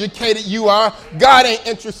 how educated you are. God ain't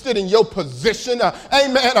interested in your position.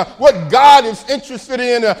 Amen. What God is interested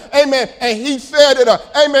in, amen. And he said it,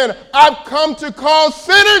 amen, I've come to call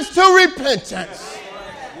sinners to repentance.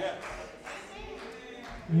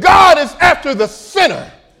 God is after the sinner.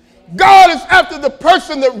 God is after the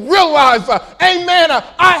person that realizes, amen,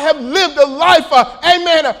 I have lived a life,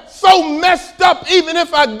 amen, so messed up. Even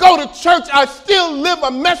if I go to church, I still live a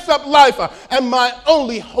messed up life. And my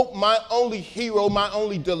only hope, my only hero, my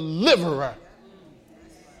only deliverer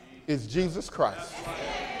is Jesus Christ.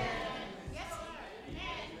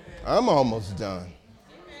 I'm almost done.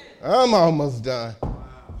 I'm almost done.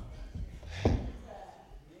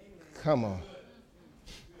 Come on.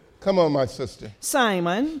 Come on, my sister.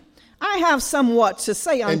 Simon, I have somewhat to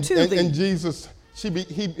say unto thee. And Jesus,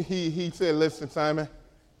 he said, listen, Simon,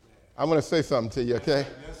 I want to say something to you, okay?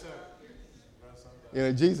 Yes, sir. You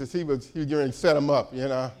know, Jesus, he was getting ready to set him up, you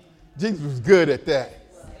know. Jesus was good at that.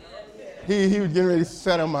 He was getting ready to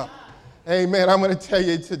set him up. Amen. I'm going to tell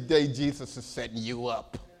you today, Jesus is setting you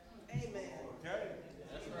up. Amen. Okay.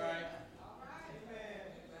 That's right.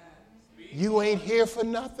 You ain't here for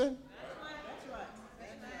nothing.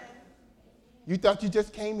 You thought you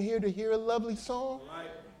just came here to hear a lovely song?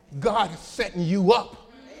 God is setting you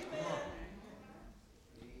up.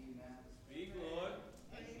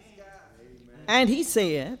 And he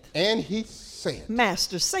said,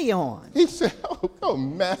 Master, say on. He said, oh,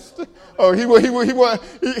 Master. Oh,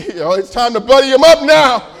 it's time to buddy him up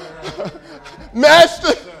now.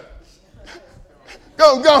 Master.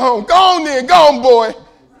 Go on then, go on, boy.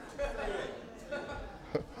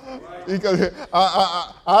 Because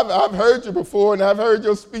I've heard you before, and I've heard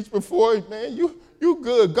your speech before. Man, you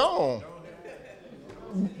good. Go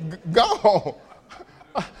on. Go on.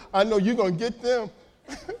 I know you're going to get them.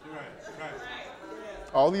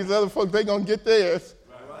 All these other folks, they're going to get theirs.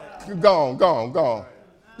 Go on.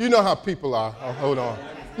 You know how people are. Oh, hold on.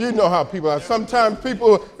 You know how people are. Sometimes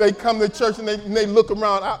people, they come to church and they look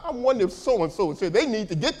around. I wonder if so-and-so said they need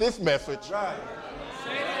to get this message.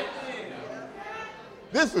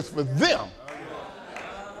 This is for them.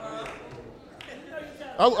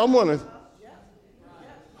 I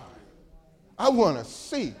want to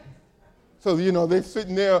see. So, they're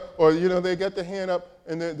sitting there, or, they got their hand up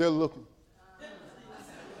and they're looking.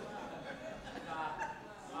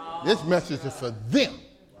 This message is for them.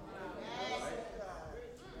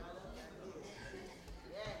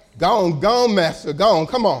 Go on, Master. Go on.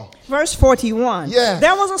 Come on. Verse 41. Yes.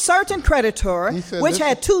 There was a certain creditor which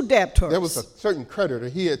had two debtors. There was a certain creditor.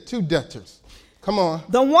 He had two debtors. Come on.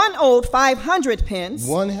 The one owed 500 pence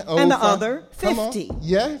and the other 50.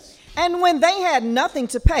 Yes. And when they had nothing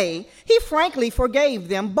to pay, he frankly forgave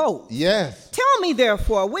them both. Yes. Tell me,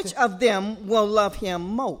 therefore, which of them will love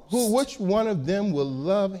him most? Which one of them will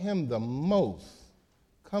love him the most?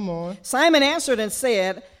 Come on. Simon answered and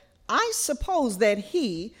said, I suppose that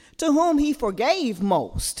he to whom he forgave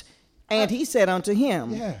most. And he said unto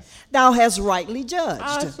him, yes. Thou hast rightly judged.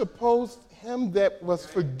 I suppose him that was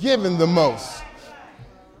forgiven the most.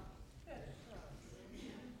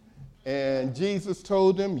 And Jesus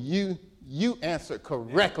told him, you answered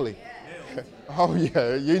correctly. Oh,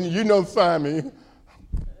 yeah, you know Simon.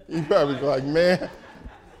 He probably was like, man,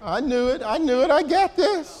 I knew it, I got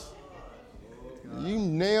this. You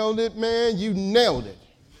nailed it, man, you nailed it.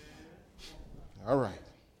 All right.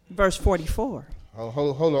 Verse 44. Oh,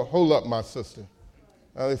 hold up, my sister.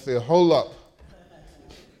 They say, hold up.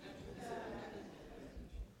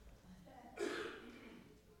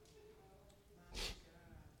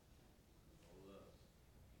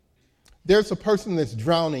 There's a person that's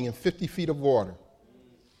drowning in 50 feet of water.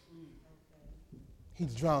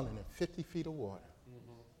 He's drowning in 50 feet of water.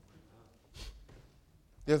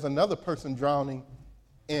 There's another person drowning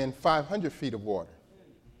in 500 feet of water.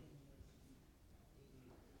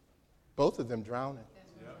 Both of them drowning.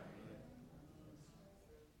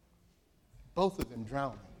 Both of them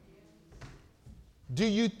drowning. Do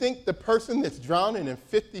you think the person that's drowning in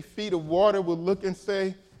 50 feet of water will look and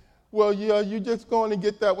say, well, yeah, you're just going to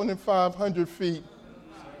get that one in 500 feet?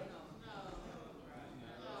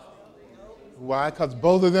 Why? Because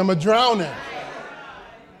both of them are drowning.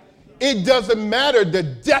 It doesn't matter the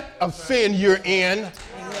depth of sin you're in.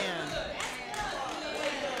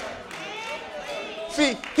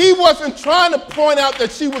 See, he wasn't trying to point out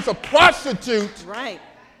that she was a prostitute. Right.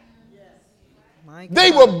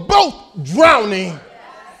 They were both drowning.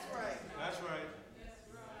 That's right.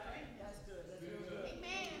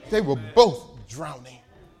 They were both drowning.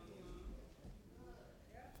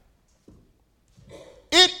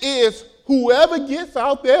 It is whoever gets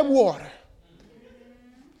out that water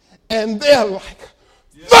and they're like,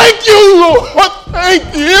 thank you, Lord,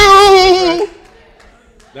 thank you.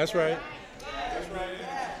 That's right.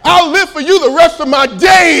 I'll live for you the rest of my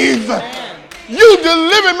days. You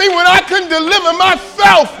delivered me when I couldn't deliver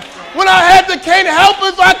myself. When I had to can't help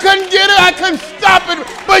it, I couldn't get it, I couldn't stop it,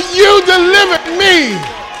 but you delivered me.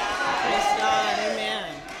 Praise God,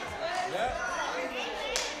 amen.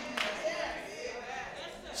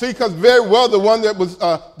 See, because very well the one that was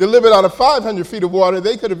delivered out of 500 feet of water,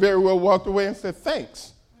 they could have very well walked away and said,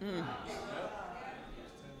 thanks. Mm.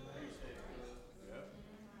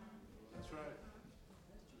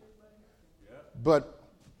 But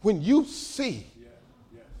when you see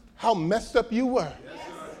how messed up you were,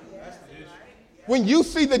 when you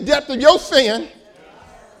see the depth of your sin,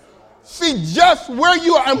 see just where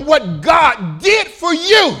you are and what God did for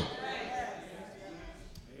you.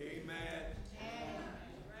 Amen.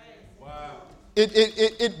 Wow.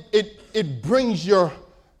 It brings your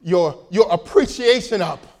appreciation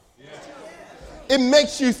up. It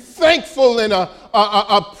makes you thankful and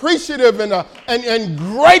appreciative and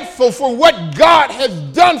grateful for what God has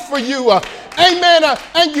done for you. Amen.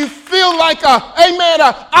 And you feel like, amen,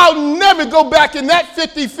 I'll never go back in that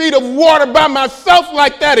 50 feet of water by myself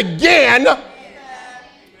like that again.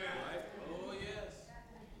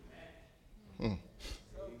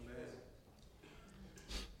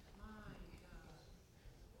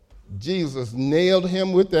 Jesus nailed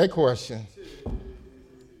him with that question.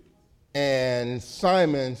 And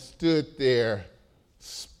Simon stood there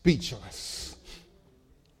speechless.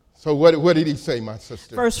 So what did he say, my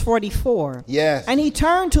sister? Verse 44. Yes. And he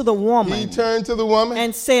turned to the woman. He turned to the woman.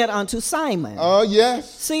 And said unto Simon. Oh,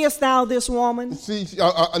 yes. Seest thou this woman? See,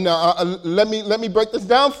 let me break this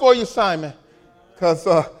down for you, Simon. Because,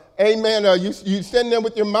 amen, you sitting there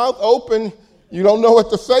with your mouth open. You don't know what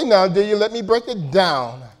to say now, do you? Let me break it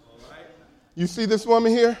down. You see this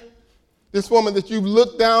woman here? This woman that you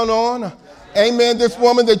looked down on? Amen. This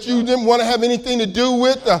woman that you didn't want to have anything to do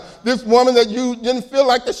with. This woman that you didn't feel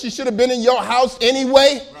like that she should have been in your house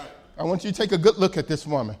anyway. Right. I want you to take a good look at this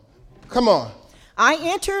woman. Come on. I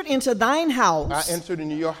entered into thine house. I entered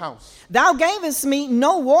into your house. Thou gavest me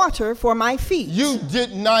no water for my feet. You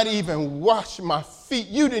did not even wash my feet.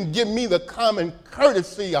 You didn't give me the common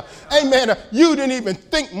courtesy. Amen. You didn't even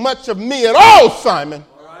think much of me at all, Simon.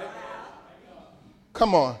 All right.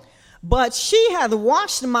 Come on. But she hath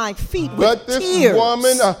washed my feet with tears. But this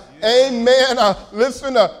woman, amen,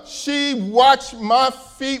 listen, she washed my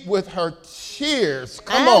feet with her tears.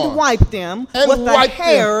 Come on. And wiped them with the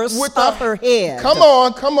hairs of her head. Come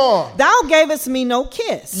on. Thou gavest me no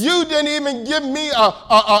kiss. You didn't even give me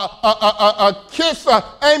a kiss,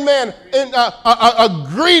 amen, and a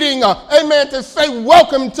greeting, amen, to say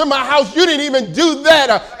welcome to my house. You didn't even do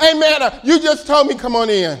that, amen. You just told me, come on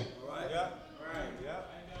in.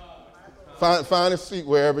 Find a seat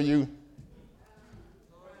wherever you.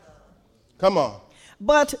 Come on.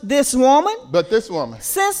 But this woman.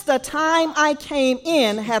 Since the time I came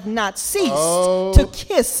in, have not ceased to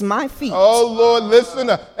kiss my feet. Oh, Lord, listen.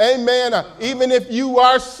 Amen. Even if you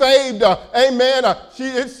are saved, amen.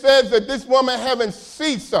 It says that this woman haven't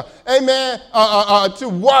ceased, amen, to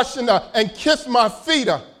wash and kiss my feet.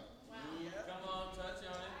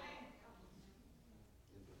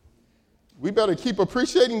 We better keep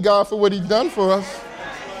appreciating God for what he's done for us.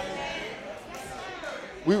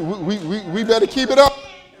 We better keep it up.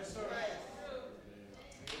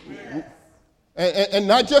 And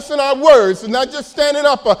not just in our words, and not just standing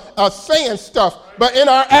up saying stuff, but in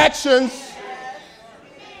our actions.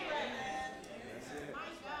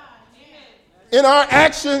 In our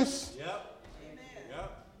actions.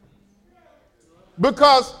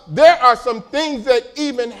 Because there are some things that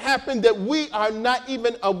even happen that we are not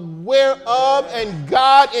even aware of, and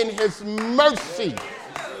God in his mercy.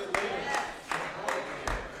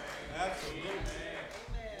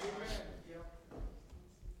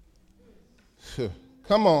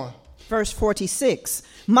 Come on. Verse 46.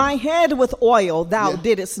 My head with oil thou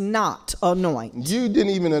didst not anoint. You didn't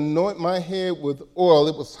even anoint my head with oil.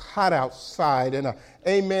 It was hot outside. And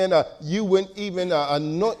amen, you wouldn't even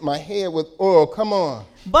anoint my head with oil. Come on.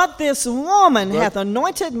 But this woman hath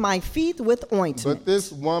anointed my feet with ointment. But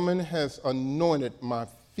this woman has anointed my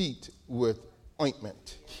feet with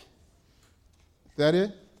ointment. Is that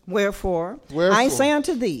it? Wherefore, I say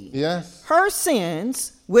unto thee, yes, her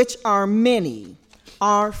sins, which are many,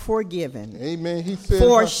 are forgiven. Amen. He said,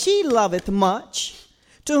 for she loveth much.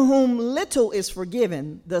 To whom little is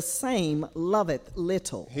forgiven, the same loveth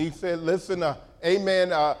little. He said, listen, amen,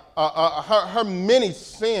 her many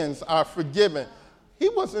sins are forgiven. He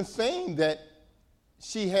wasn't saying that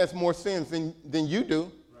she has more sins than you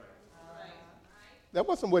do. That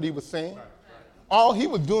wasn't what he was saying. All he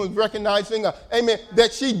was doing is recognizing, amen,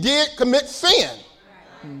 that she did commit sin.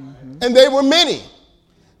 Mm-hmm. And they were many.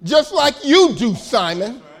 Just like you do,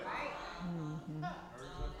 Simon. Mm-hmm.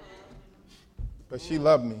 But she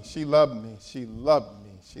loved me. She loved me. She loved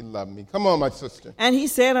me. She loved me. Come on, my sister. And he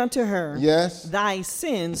said unto her, yes, thy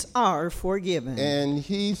sins are forgiven. And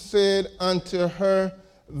he said unto her,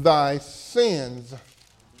 thy sins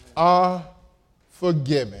are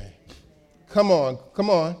forgiven. Come on, come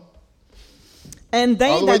on. And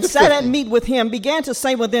they that sat at meat with him began to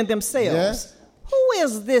say within themselves, yes, who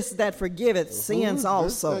is this that forgiveth sins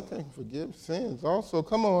also? That can forgive sins also.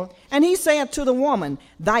 Come on. And he said to the woman,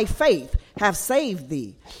 thy faith hath saved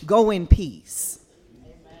thee. Go in peace.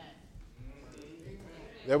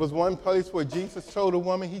 There was one place where Jesus told a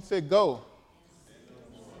woman, he said, go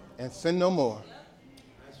and sin no more.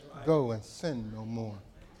 Go and sin no more.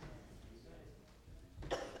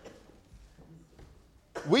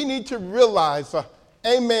 We need to realize,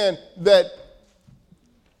 amen, that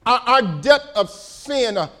our depth of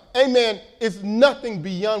sin, amen, is nothing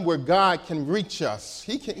beyond where God can reach us.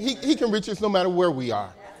 He can reach us no matter where we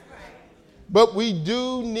are. But we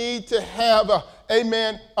do need to have,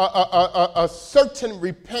 amen, a certain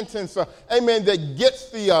repentance, amen, that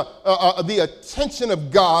gets the attention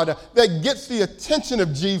of God, that gets the attention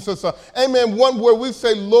of Jesus. Amen. One where we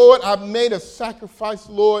say, Lord, I've made a sacrifice,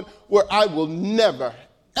 Lord, where I will never,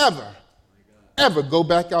 ever go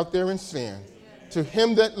back out there and sin. To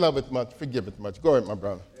him that loveth much, forgiveth much. Go ahead, my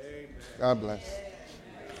brother. God bless.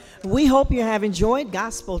 We hope you have enjoyed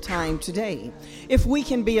Gospel Time today. If we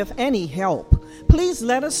can be of any help, please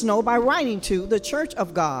let us know by writing to the Church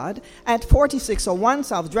of God at 4601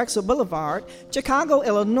 South Drexel Boulevard, Chicago,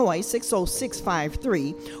 Illinois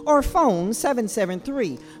 60653, or phone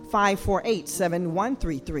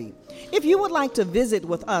 773-548-7133. If you would like to visit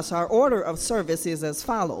with us, our order of service is as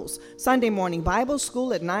follows: Sunday morning Bible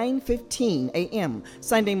school at 9:15 a.m.,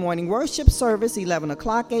 Sunday morning worship service 11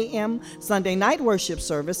 o'clock a.m., Sunday night worship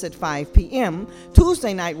service at 5 p.m.,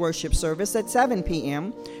 Tuesday night worship service at 7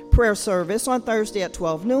 p.m., prayer service on Thursday at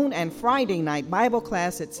 12 noon, and Friday night Bible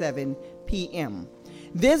class at 7 p.m.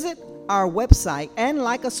 Visit our website and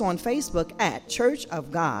like us on Facebook at Church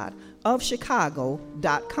of God of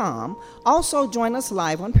Chicago.com. Also join us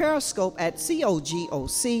live on Periscope at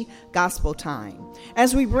COGOC Gospel Time.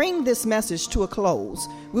 As we bring this message to a close,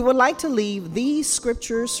 we would like to leave these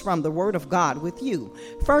scriptures from the Word of God with you.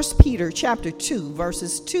 1 Peter chapter 2,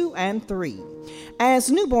 verses 2 and 3. As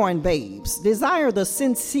newborn babes, desire the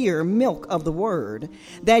sincere milk of the word,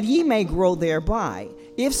 that ye may grow thereby,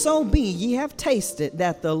 if so be ye have tasted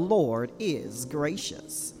that the Lord is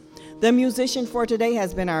gracious. The musician for today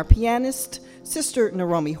has been our pianist, Sister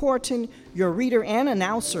Naomi Horton. Your reader and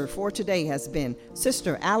announcer for today has been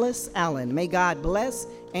Sister Alice Allen. May God bless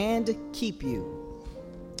and keep you.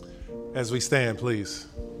 As we stand, please.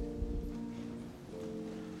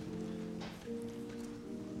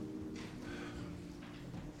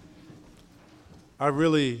 I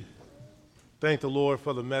really thank the Lord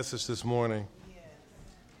for the message this morning.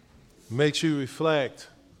 Makes you reflect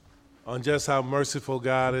on just how merciful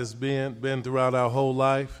God has been throughout our whole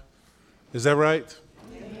life. Is that right?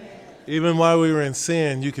 Amen. Even while we were in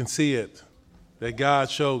sin, you can see it, that God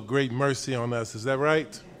showed great mercy on us. Is that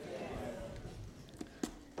right?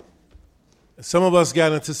 Some of us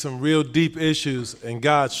got into some real deep issues, and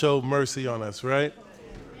God showed mercy on us, right?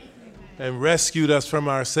 And rescued us from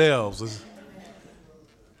ourselves.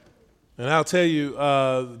 And I'll tell you,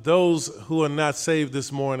 those who are not saved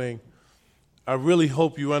this morning, I really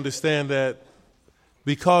hope you understand that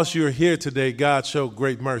because you're here today, God showed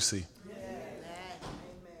great mercy.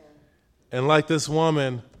 And like this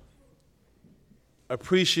woman,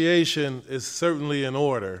 appreciation is certainly in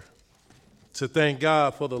order to thank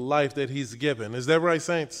God for the life that he's given. Is that right,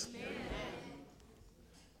 saints?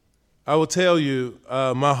 I will tell you,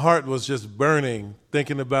 my heart was just burning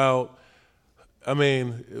thinking about,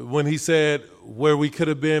 when he said where we could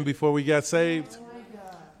have been before we got saved.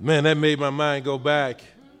 Man, that made my mind go back.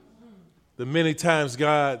 The many times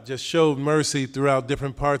God just showed mercy throughout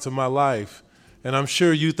different parts of my life. And I'm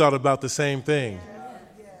sure you thought about the same thing.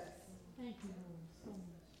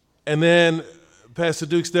 And then Pastor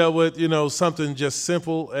Dukes dealt with, something just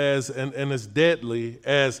simple as and as deadly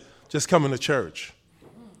as just coming to church.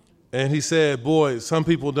 And he said, boy, some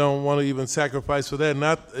people don't want to even sacrifice for that. And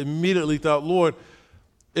I immediately thought, Lord,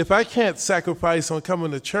 if I can't sacrifice on coming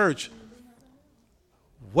to church,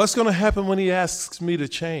 what's going to happen when he asks me to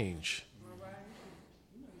change?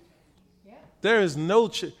 There's no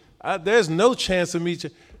chance of me.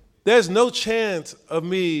 There's no chance of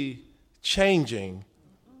me changing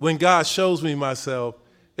when God shows me myself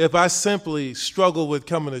if I simply struggle with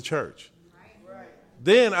coming to church.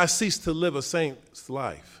 Then I cease to live a saint's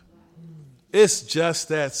life. It's just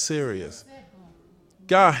that serious.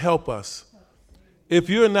 God help us. If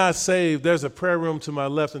you're not saved, there's a prayer room to my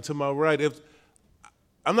left and to my right.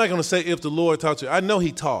 I'm not going to say if the Lord talked to you. I know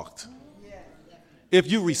he talked.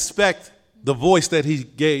 If you respect the voice that he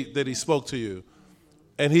gave, that he spoke to you,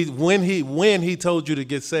 and when he told you to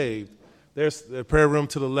get saved, there's a prayer room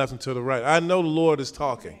to the left and to the right. I know the Lord is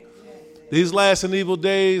talking. These last and evil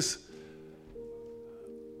days,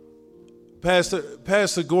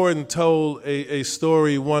 Pastor Gordon told a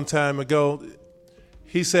story one time ago.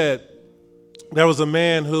 He said there was a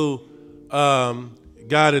man who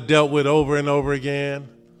God had dealt with over and over again.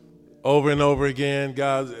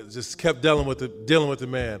 God just kept dealing with the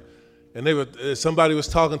man. And somebody was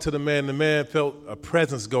talking to the man. The man felt a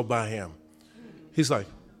presence go by him. He's like,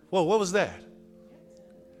 whoa, what was that?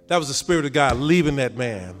 That was the Spirit of God leaving that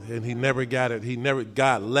man. And he never got it.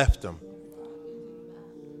 God left him.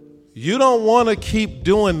 You don't want to keep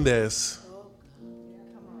doing this.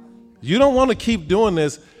 You don't want to keep doing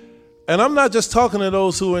this And I'm not just talking to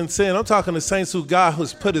those who are in sin. I'm talking to saints who God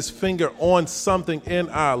has put his finger on something in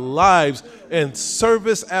our lives. And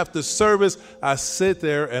service after service, I sit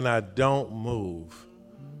there and I don't move.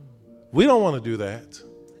 We don't want to do that.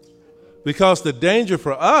 Because the danger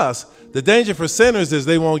for us, the danger for sinners is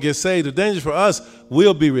they won't get saved. The danger for us,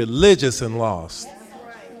 we'll be religious and lost.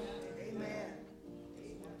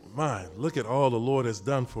 My, look at all the Lord has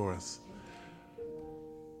done for us.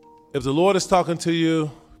 If the Lord is talking to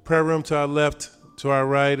you, prayer room to our left, to our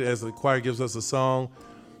right, as the choir gives us a song,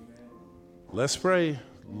 let's pray.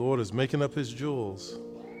 The Lord is making up his jewels.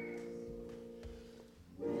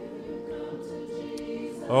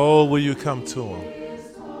 Oh, will you come to him?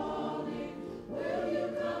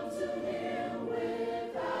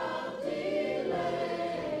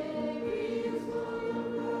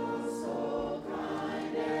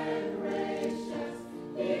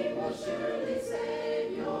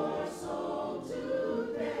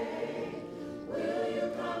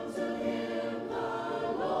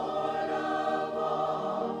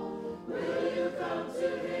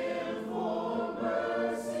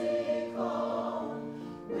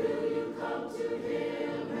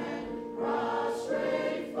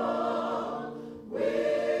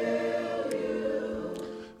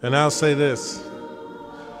 And I'll say this.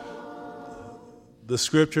 The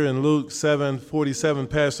scripture in Luke 7:47,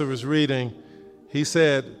 Pastor was reading, he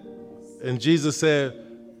said, and Jesus said,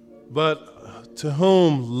 but to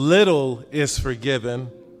whom little is forgiven,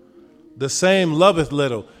 the same loveth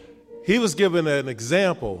little. He was given an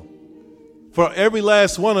example. For every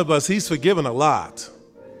last one of us, he's forgiven a lot.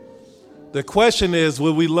 The question is,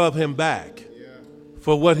 will we love him back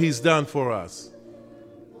for what he's done for us?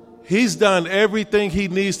 He's done everything he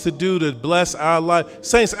needs to do to bless our life.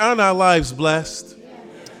 Saints, aren't our lives blessed?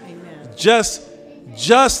 Amen.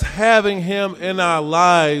 Just having him in our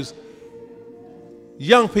lives,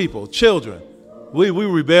 young people, children, we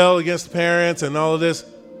rebel against parents and all of this.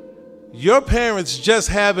 Your parents just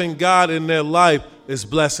having God in their life is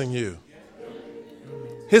blessing you.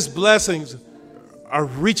 His blessings are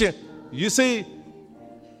reaching. You see,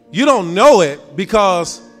 you don't know it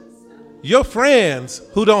because your friends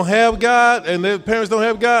who don't have God and their parents don't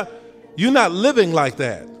have God, you're not living like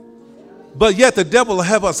that. But yet the devil will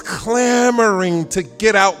have us clamoring to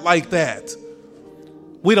get out like that.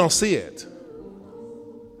 We don't see it.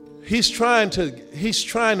 He's trying to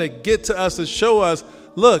get to us to show us,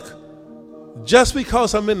 look, just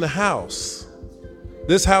because I'm in the house,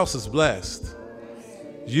 this house is blessed.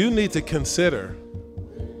 You need to consider,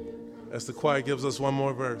 as the choir gives us one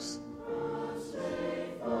more verse.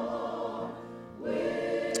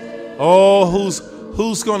 Oh,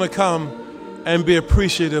 who's going to come and be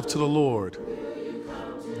appreciative to the Lord?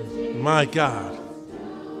 My God.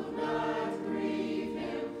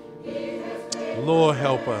 Lord,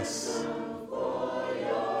 help us.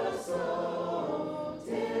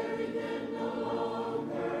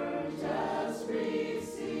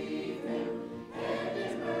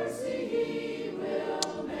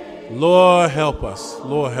 Lord, help us.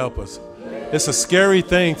 Lord, help us. It's a scary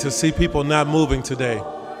thing to see people not moving today.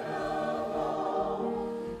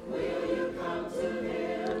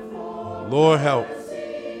 Lord, help.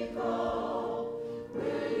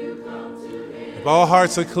 If all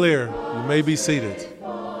hearts are clear, you may be seated.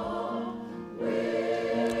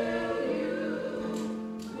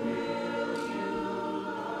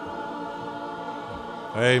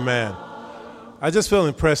 Amen. I just feel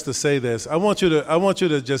impressed to say this. I want you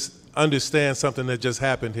to just understand something that just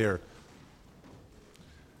happened here.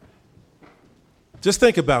 Just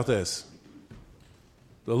think about this.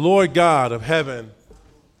 The Lord God of heaven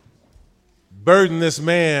burdened this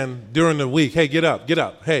man during the week. Hey, get up.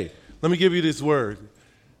 Hey, let me give you this word.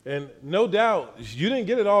 And no doubt, you didn't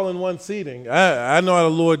get it all in one seating. I know how the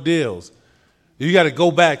Lord deals. You got to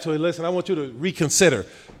go back to it. Listen, I want you to reconsider.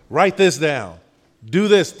 Write this down. Do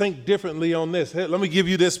this. Think differently on this. Hey, let me give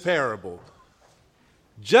you this parable.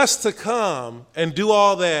 Just to come and do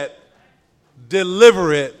all that,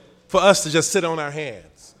 deliver it for us to just sit on our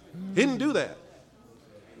hands. He didn't do that.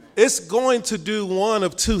 It's going to do one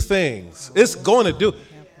of two things. It's going to do.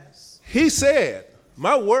 He said,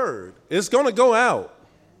 my word, it's going to go out.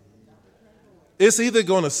 It's either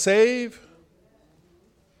going to save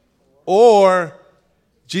or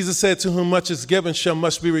Jesus said, to whom much is given shall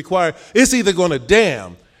much be required. It's either going to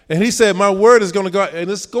damn. And he said, my word is going to go out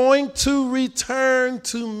and it's going to return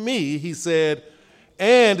to me, he said.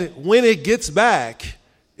 And when it gets back,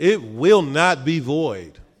 it will not be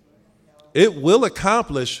void. It will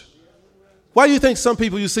accomplish. Why do you think some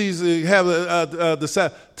people you see have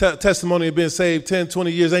the testimony of being saved 10,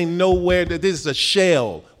 20 years, ain't nowhere, that this is a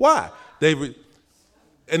shell? Why?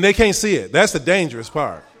 And they can't see it. That's the dangerous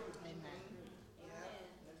part.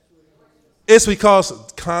 It's because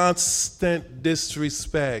of constant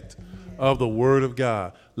disrespect of the word of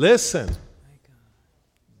God. Listen,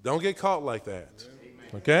 don't get caught like that.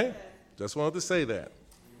 Okay? Just wanted to say that.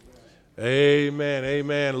 Amen,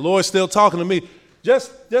 amen. The Lord's still talking to me.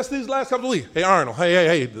 Just these last couple of weeks. Hey, Arnold,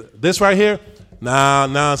 hey, this right here?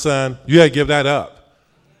 Nah, son, you got to give that up.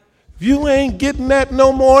 If you ain't getting that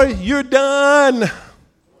no more, you're done.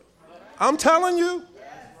 I'm telling you.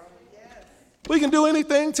 We can do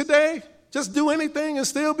anything today. Just do anything and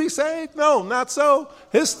still be saved? No, not so.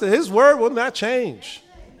 His word will not change.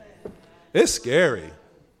 It's scary.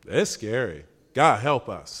 It's scary. God help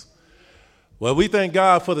us. Well, we thank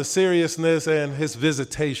God for the seriousness and his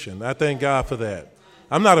visitation. I thank God for that.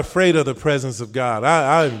 I'm not afraid of the presence of God.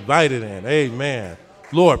 I invite it in. Amen.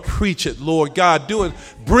 Lord, preach it. Lord, God, do it.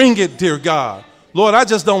 Bring it, dear God. Lord, I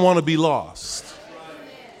just don't want to be lost.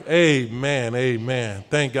 Amen. Amen.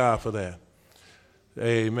 Thank God for that.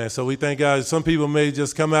 Amen. So we thank God. Some people may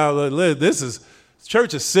just come out,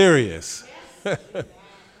 church is serious.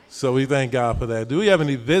 So we thank God for that. Do we have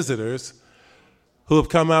any visitors who have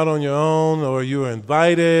come out on your own, or you were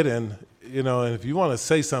invited, and if you want to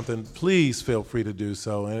say something, please feel free to do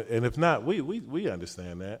so. And if not, we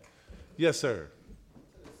understand that. Yes, sir.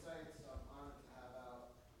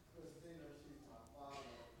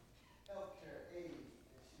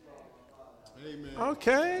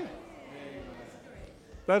 Okay.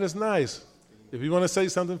 That is nice. If you want to say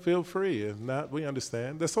something, feel free. If not, we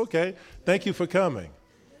understand. That's okay. Thank you for coming.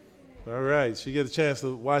 All right. So you get a chance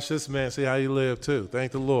to watch this man, see how you live too.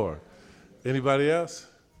 Thank the Lord. Anybody else?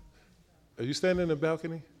 Are you standing in the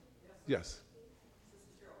balcony? Yes.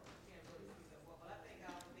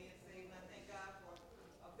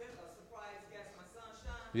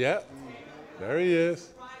 Yeah. There he is.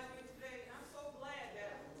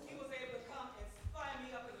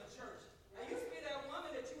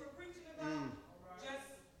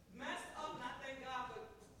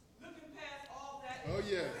 Oh,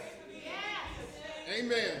 yes.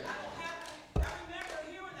 Amen. I remember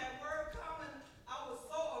hearing that word coming. I was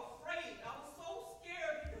so afraid. I was so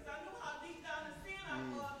scared because I knew how deep down in sin I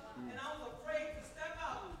was, and I was afraid to step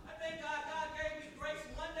out. I thank God gave me grace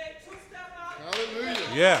one day to step out. Hallelujah.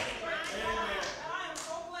 Yeah. I am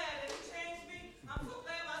so glad that He changed me. I'm so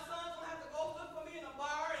glad my sons don't have to go look for me in a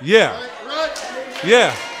bar. Yeah. Right?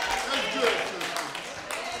 Yeah. That's good.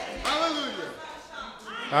 Hallelujah.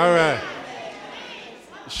 All right.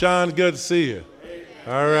 Sean, good to see you.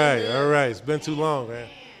 All right. It's been too long, man.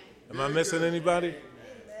 Am I missing anybody?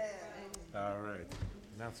 All right.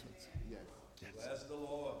 Announcements. Bless the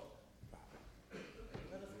Lord.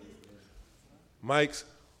 Mics,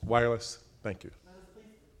 wireless. Thank you.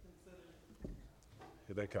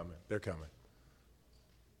 Here they're coming. They're coming.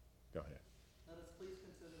 Go ahead. Let us please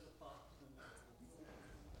consider the following.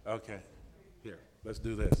 Okay. Here, let's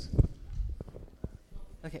do this.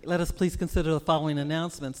 Okay, let us please consider the following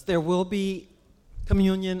announcements. There will be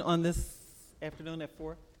communion on this afternoon at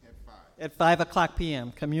 4? At 5 o'clock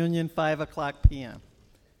p.m. Communion, 5 o'clock p.m.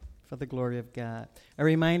 for the glory of God. A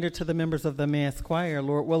reminder to the members of the Mass Choir,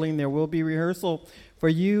 Lord willing, there will be rehearsal for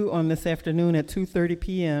you on this afternoon at 2:30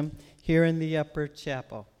 p.m. here in the Upper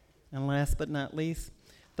Chapel. And last but not least,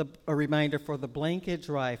 a reminder for the blanket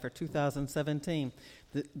drive for 2017.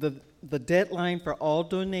 The deadline for all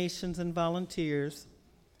donations and volunteers,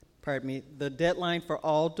 the deadline for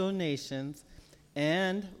all donations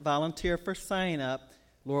and volunteer for sign-up,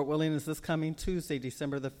 Lord willing, is this coming Tuesday,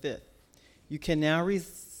 December the 5th. You can now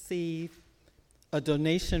receive a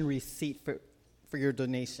donation receipt for your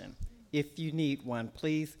donation. If you need one,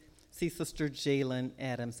 please see Sister Jalen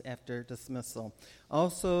Adams after dismissal.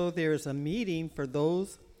 Also, there is a meeting for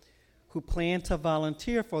those who plan to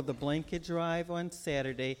volunteer for the blanket drive on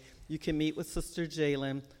Saturday. You can meet with Sister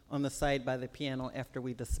Jalen on the side by the piano after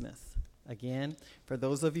we dismiss. Again, for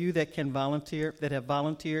those of you that can volunteer, that have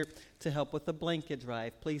volunteered to help with the blanket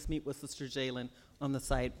drive, please meet with Sister Jalen on the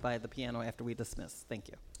side by the piano after we dismiss. Thank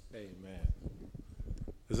you. Amen.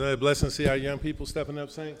 Isn't it a blessing to see our young people stepping up,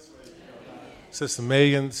 saints? Sister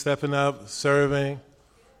Megan stepping up, serving.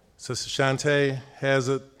 Sister Shantae has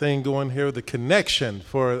a thing going here, the connection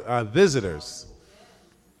for our visitors.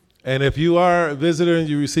 And if you are a visitor and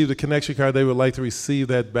you received a connection card, they would like to receive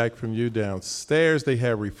that back from you downstairs. They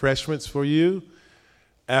have refreshments for you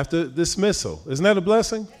after dismissal. Isn't that a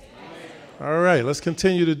blessing? Amen. All right, let's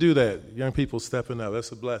continue to do that. Young people stepping up.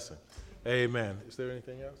 That's a blessing. Amen. Is there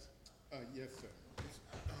anything else? Yes, sir.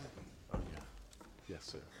 Yes,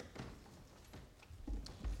 sir.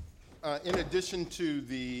 In addition to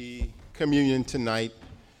the communion tonight,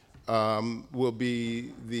 will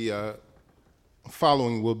be the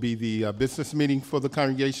following will be the business meeting for the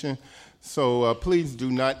congregation. So please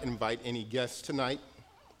do not invite any guests tonight.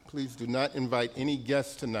 Please do not invite any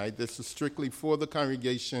guests tonight. This is strictly for the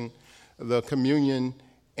congregation, the communion,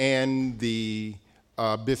 and the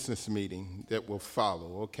business meeting that will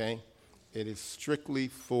follow, okay? It is strictly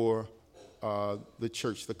for the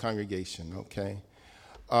church, the congregation, okay?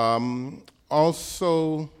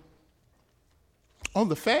 Also, on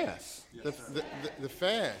the fast, the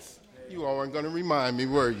fast. You all weren't going to remind me,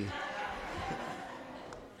 were you?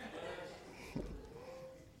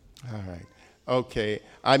 All right. Okay.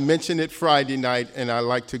 I mentioned it Friday night, and I'd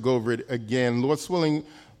like to go over it again. Lord's willing,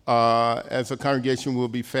 as a congregation, we'll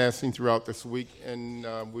be fasting throughout this week, and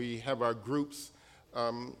we have our groups.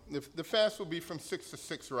 The fast will be from 6 to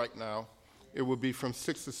 6 right now. It will be from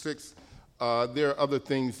 6 to 6. There are other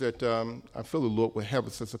things that I feel the Lord will have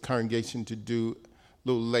us as a congregation to do a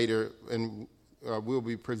little later, and we'll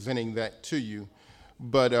be presenting that to you.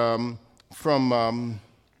 But from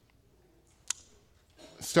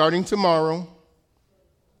starting tomorrow,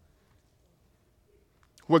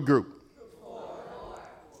 what group?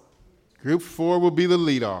 Group 4 will be the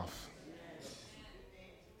leadoff.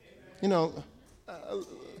 You know,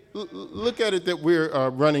 look at it that we're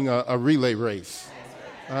running a relay race.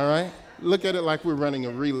 All right? Look at it like we're running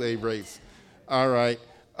a relay race. All right.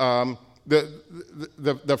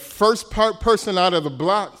 The first person out of the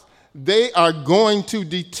blocks, they are going to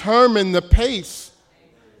determine the pace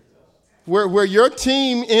where your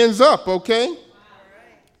team ends up, okay?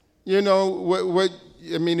 You know, what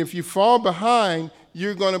I mean, if you fall behind,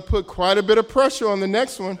 you're going to put quite a bit of pressure on the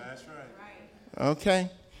next one. That's right. Okay.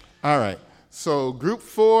 All right. So group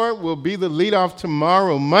 4 will be the leadoff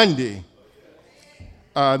tomorrow, Monday.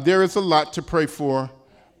 There is a lot to pray for.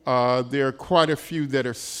 There are quite a few that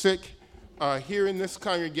are sick here in this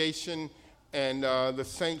congregation, and the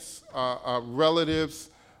saints' relatives,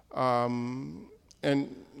 and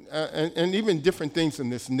even different things in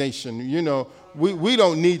this nation. You know, we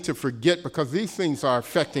don't need to forget, because these things are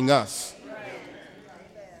affecting us.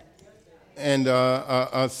 And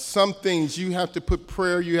some things you have to put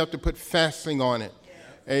prayer, you have to put fasting on it,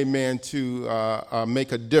 amen, to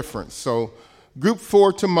make a difference. So group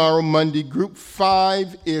 4 tomorrow, Monday. Group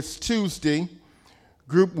 5 is Tuesday.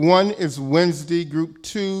 Group 1 is Wednesday. Group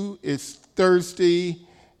 2 is Thursday.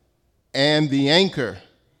 And the anchor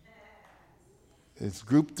is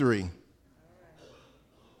group 3.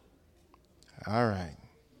 All right.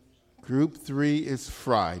 Group 3 is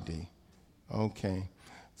Friday. Okay.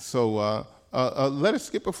 So let us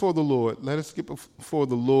get before the Lord. Let us get before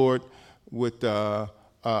the Lord with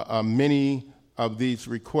many of these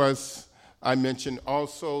requests. I mentioned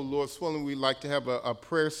also, Lord's willing, we'd like to have a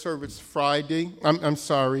prayer service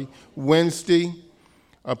Wednesday.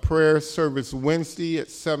 A prayer service Wednesday at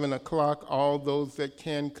 7 o'clock. All those that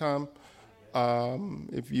can come,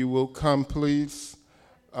 if you will come, please.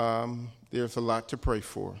 There's a lot to pray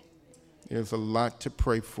for. There's a lot to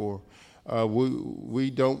pray for. We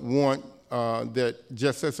don't want that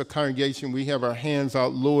just as a congregation we have our hands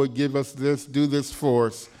out, Lord, give us this, do this for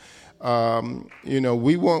us. You know,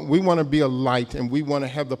 we want to be a light, and we want to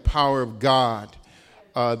have the power of God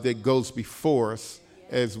that goes before us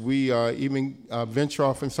as we even venture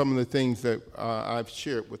off in some of the things that I've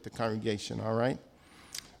shared with the congregation. All right?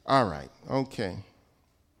 All right. Okay.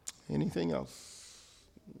 Anything else?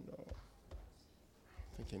 No.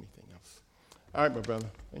 I think anything else. All right, my brother.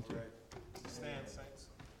 Thank you. Stand, saints.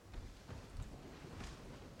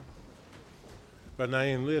 Brother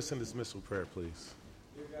Naeem, lead us in dismissal prayer, please.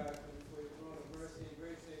 Dear God, come before your throne of mercy and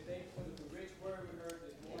grace, and thank you for the rich word we heard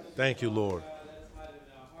this morning. Thank you, Lord. God, let us hide it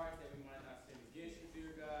in our hearts that we might not sin against you,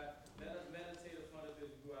 dear God. Let us meditate upon it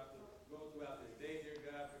as we go throughout this day, dear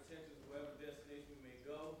God. Protect us wherever destination we may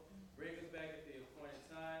go. Bring us back at the appointed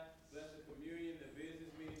time. Bless the communion, the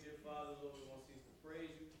business meeting, dear Father. Lord, we won't cease to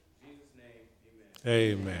praise you. In Jesus' name,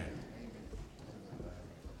 amen. Amen.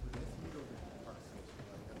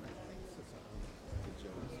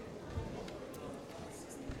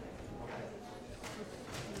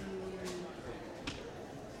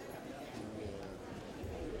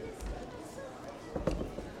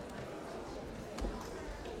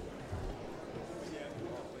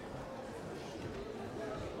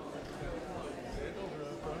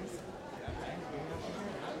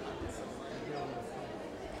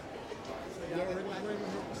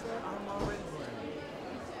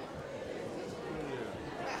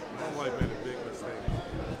 My wife made a big mistake.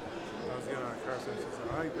 I was getting on a car, and she said,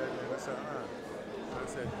 "I like Batman." I said, I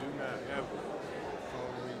said, "Do not ever call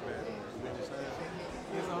me Batman." You know what I'm saying?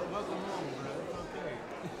 He's all, welcome home, bro. It's okay.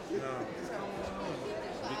 No. Just come on home.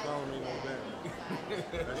 Be calling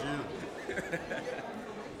That's you.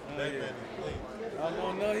 That man is clean. I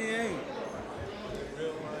don't know, he ain't.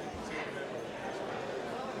 Real life team member.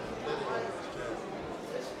 Living on his chest.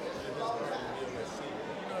 And his heart is being received.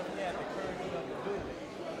 You know, if he had the courage enough to do it,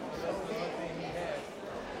 that's the one thing he had.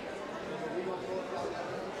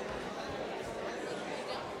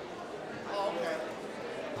 Oh, okay.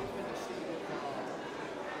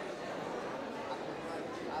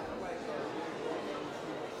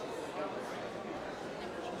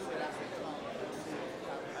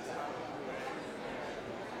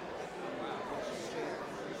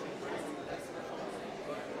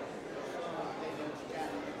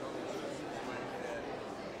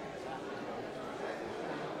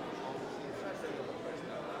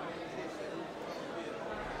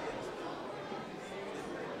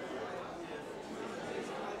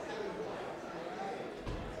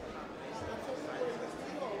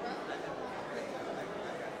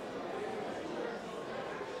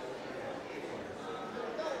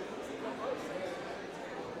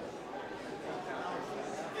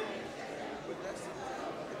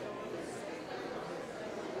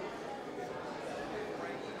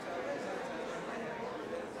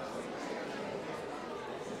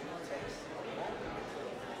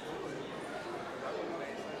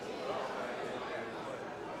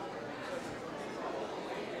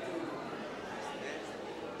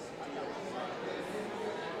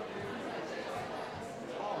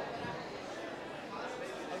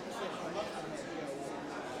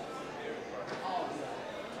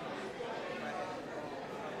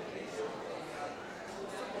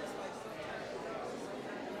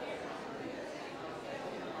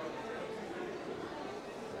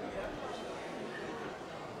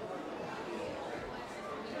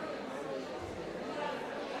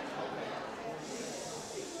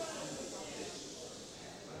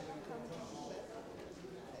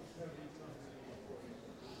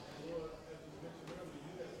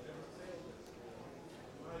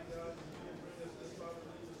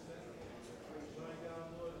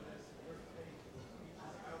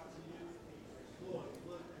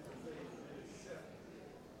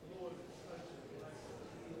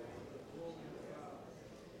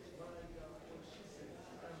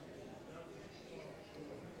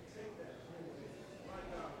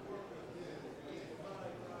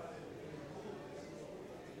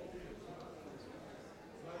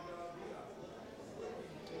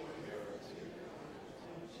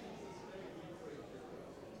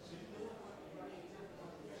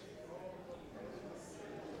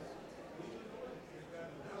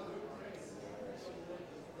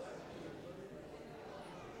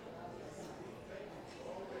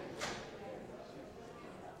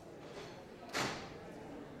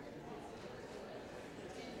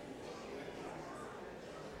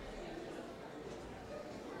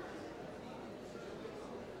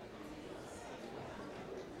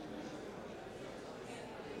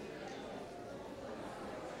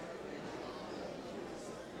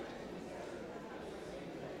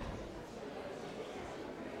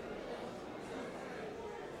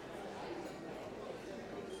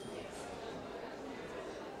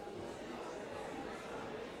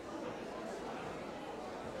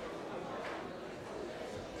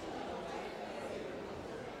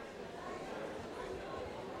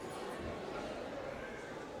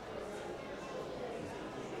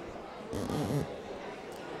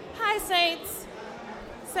 Hi, Saints.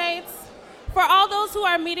 Saints, for all those who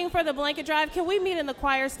are meeting for the blanket drive, can we meet in the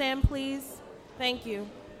choir stand, please? Thank you.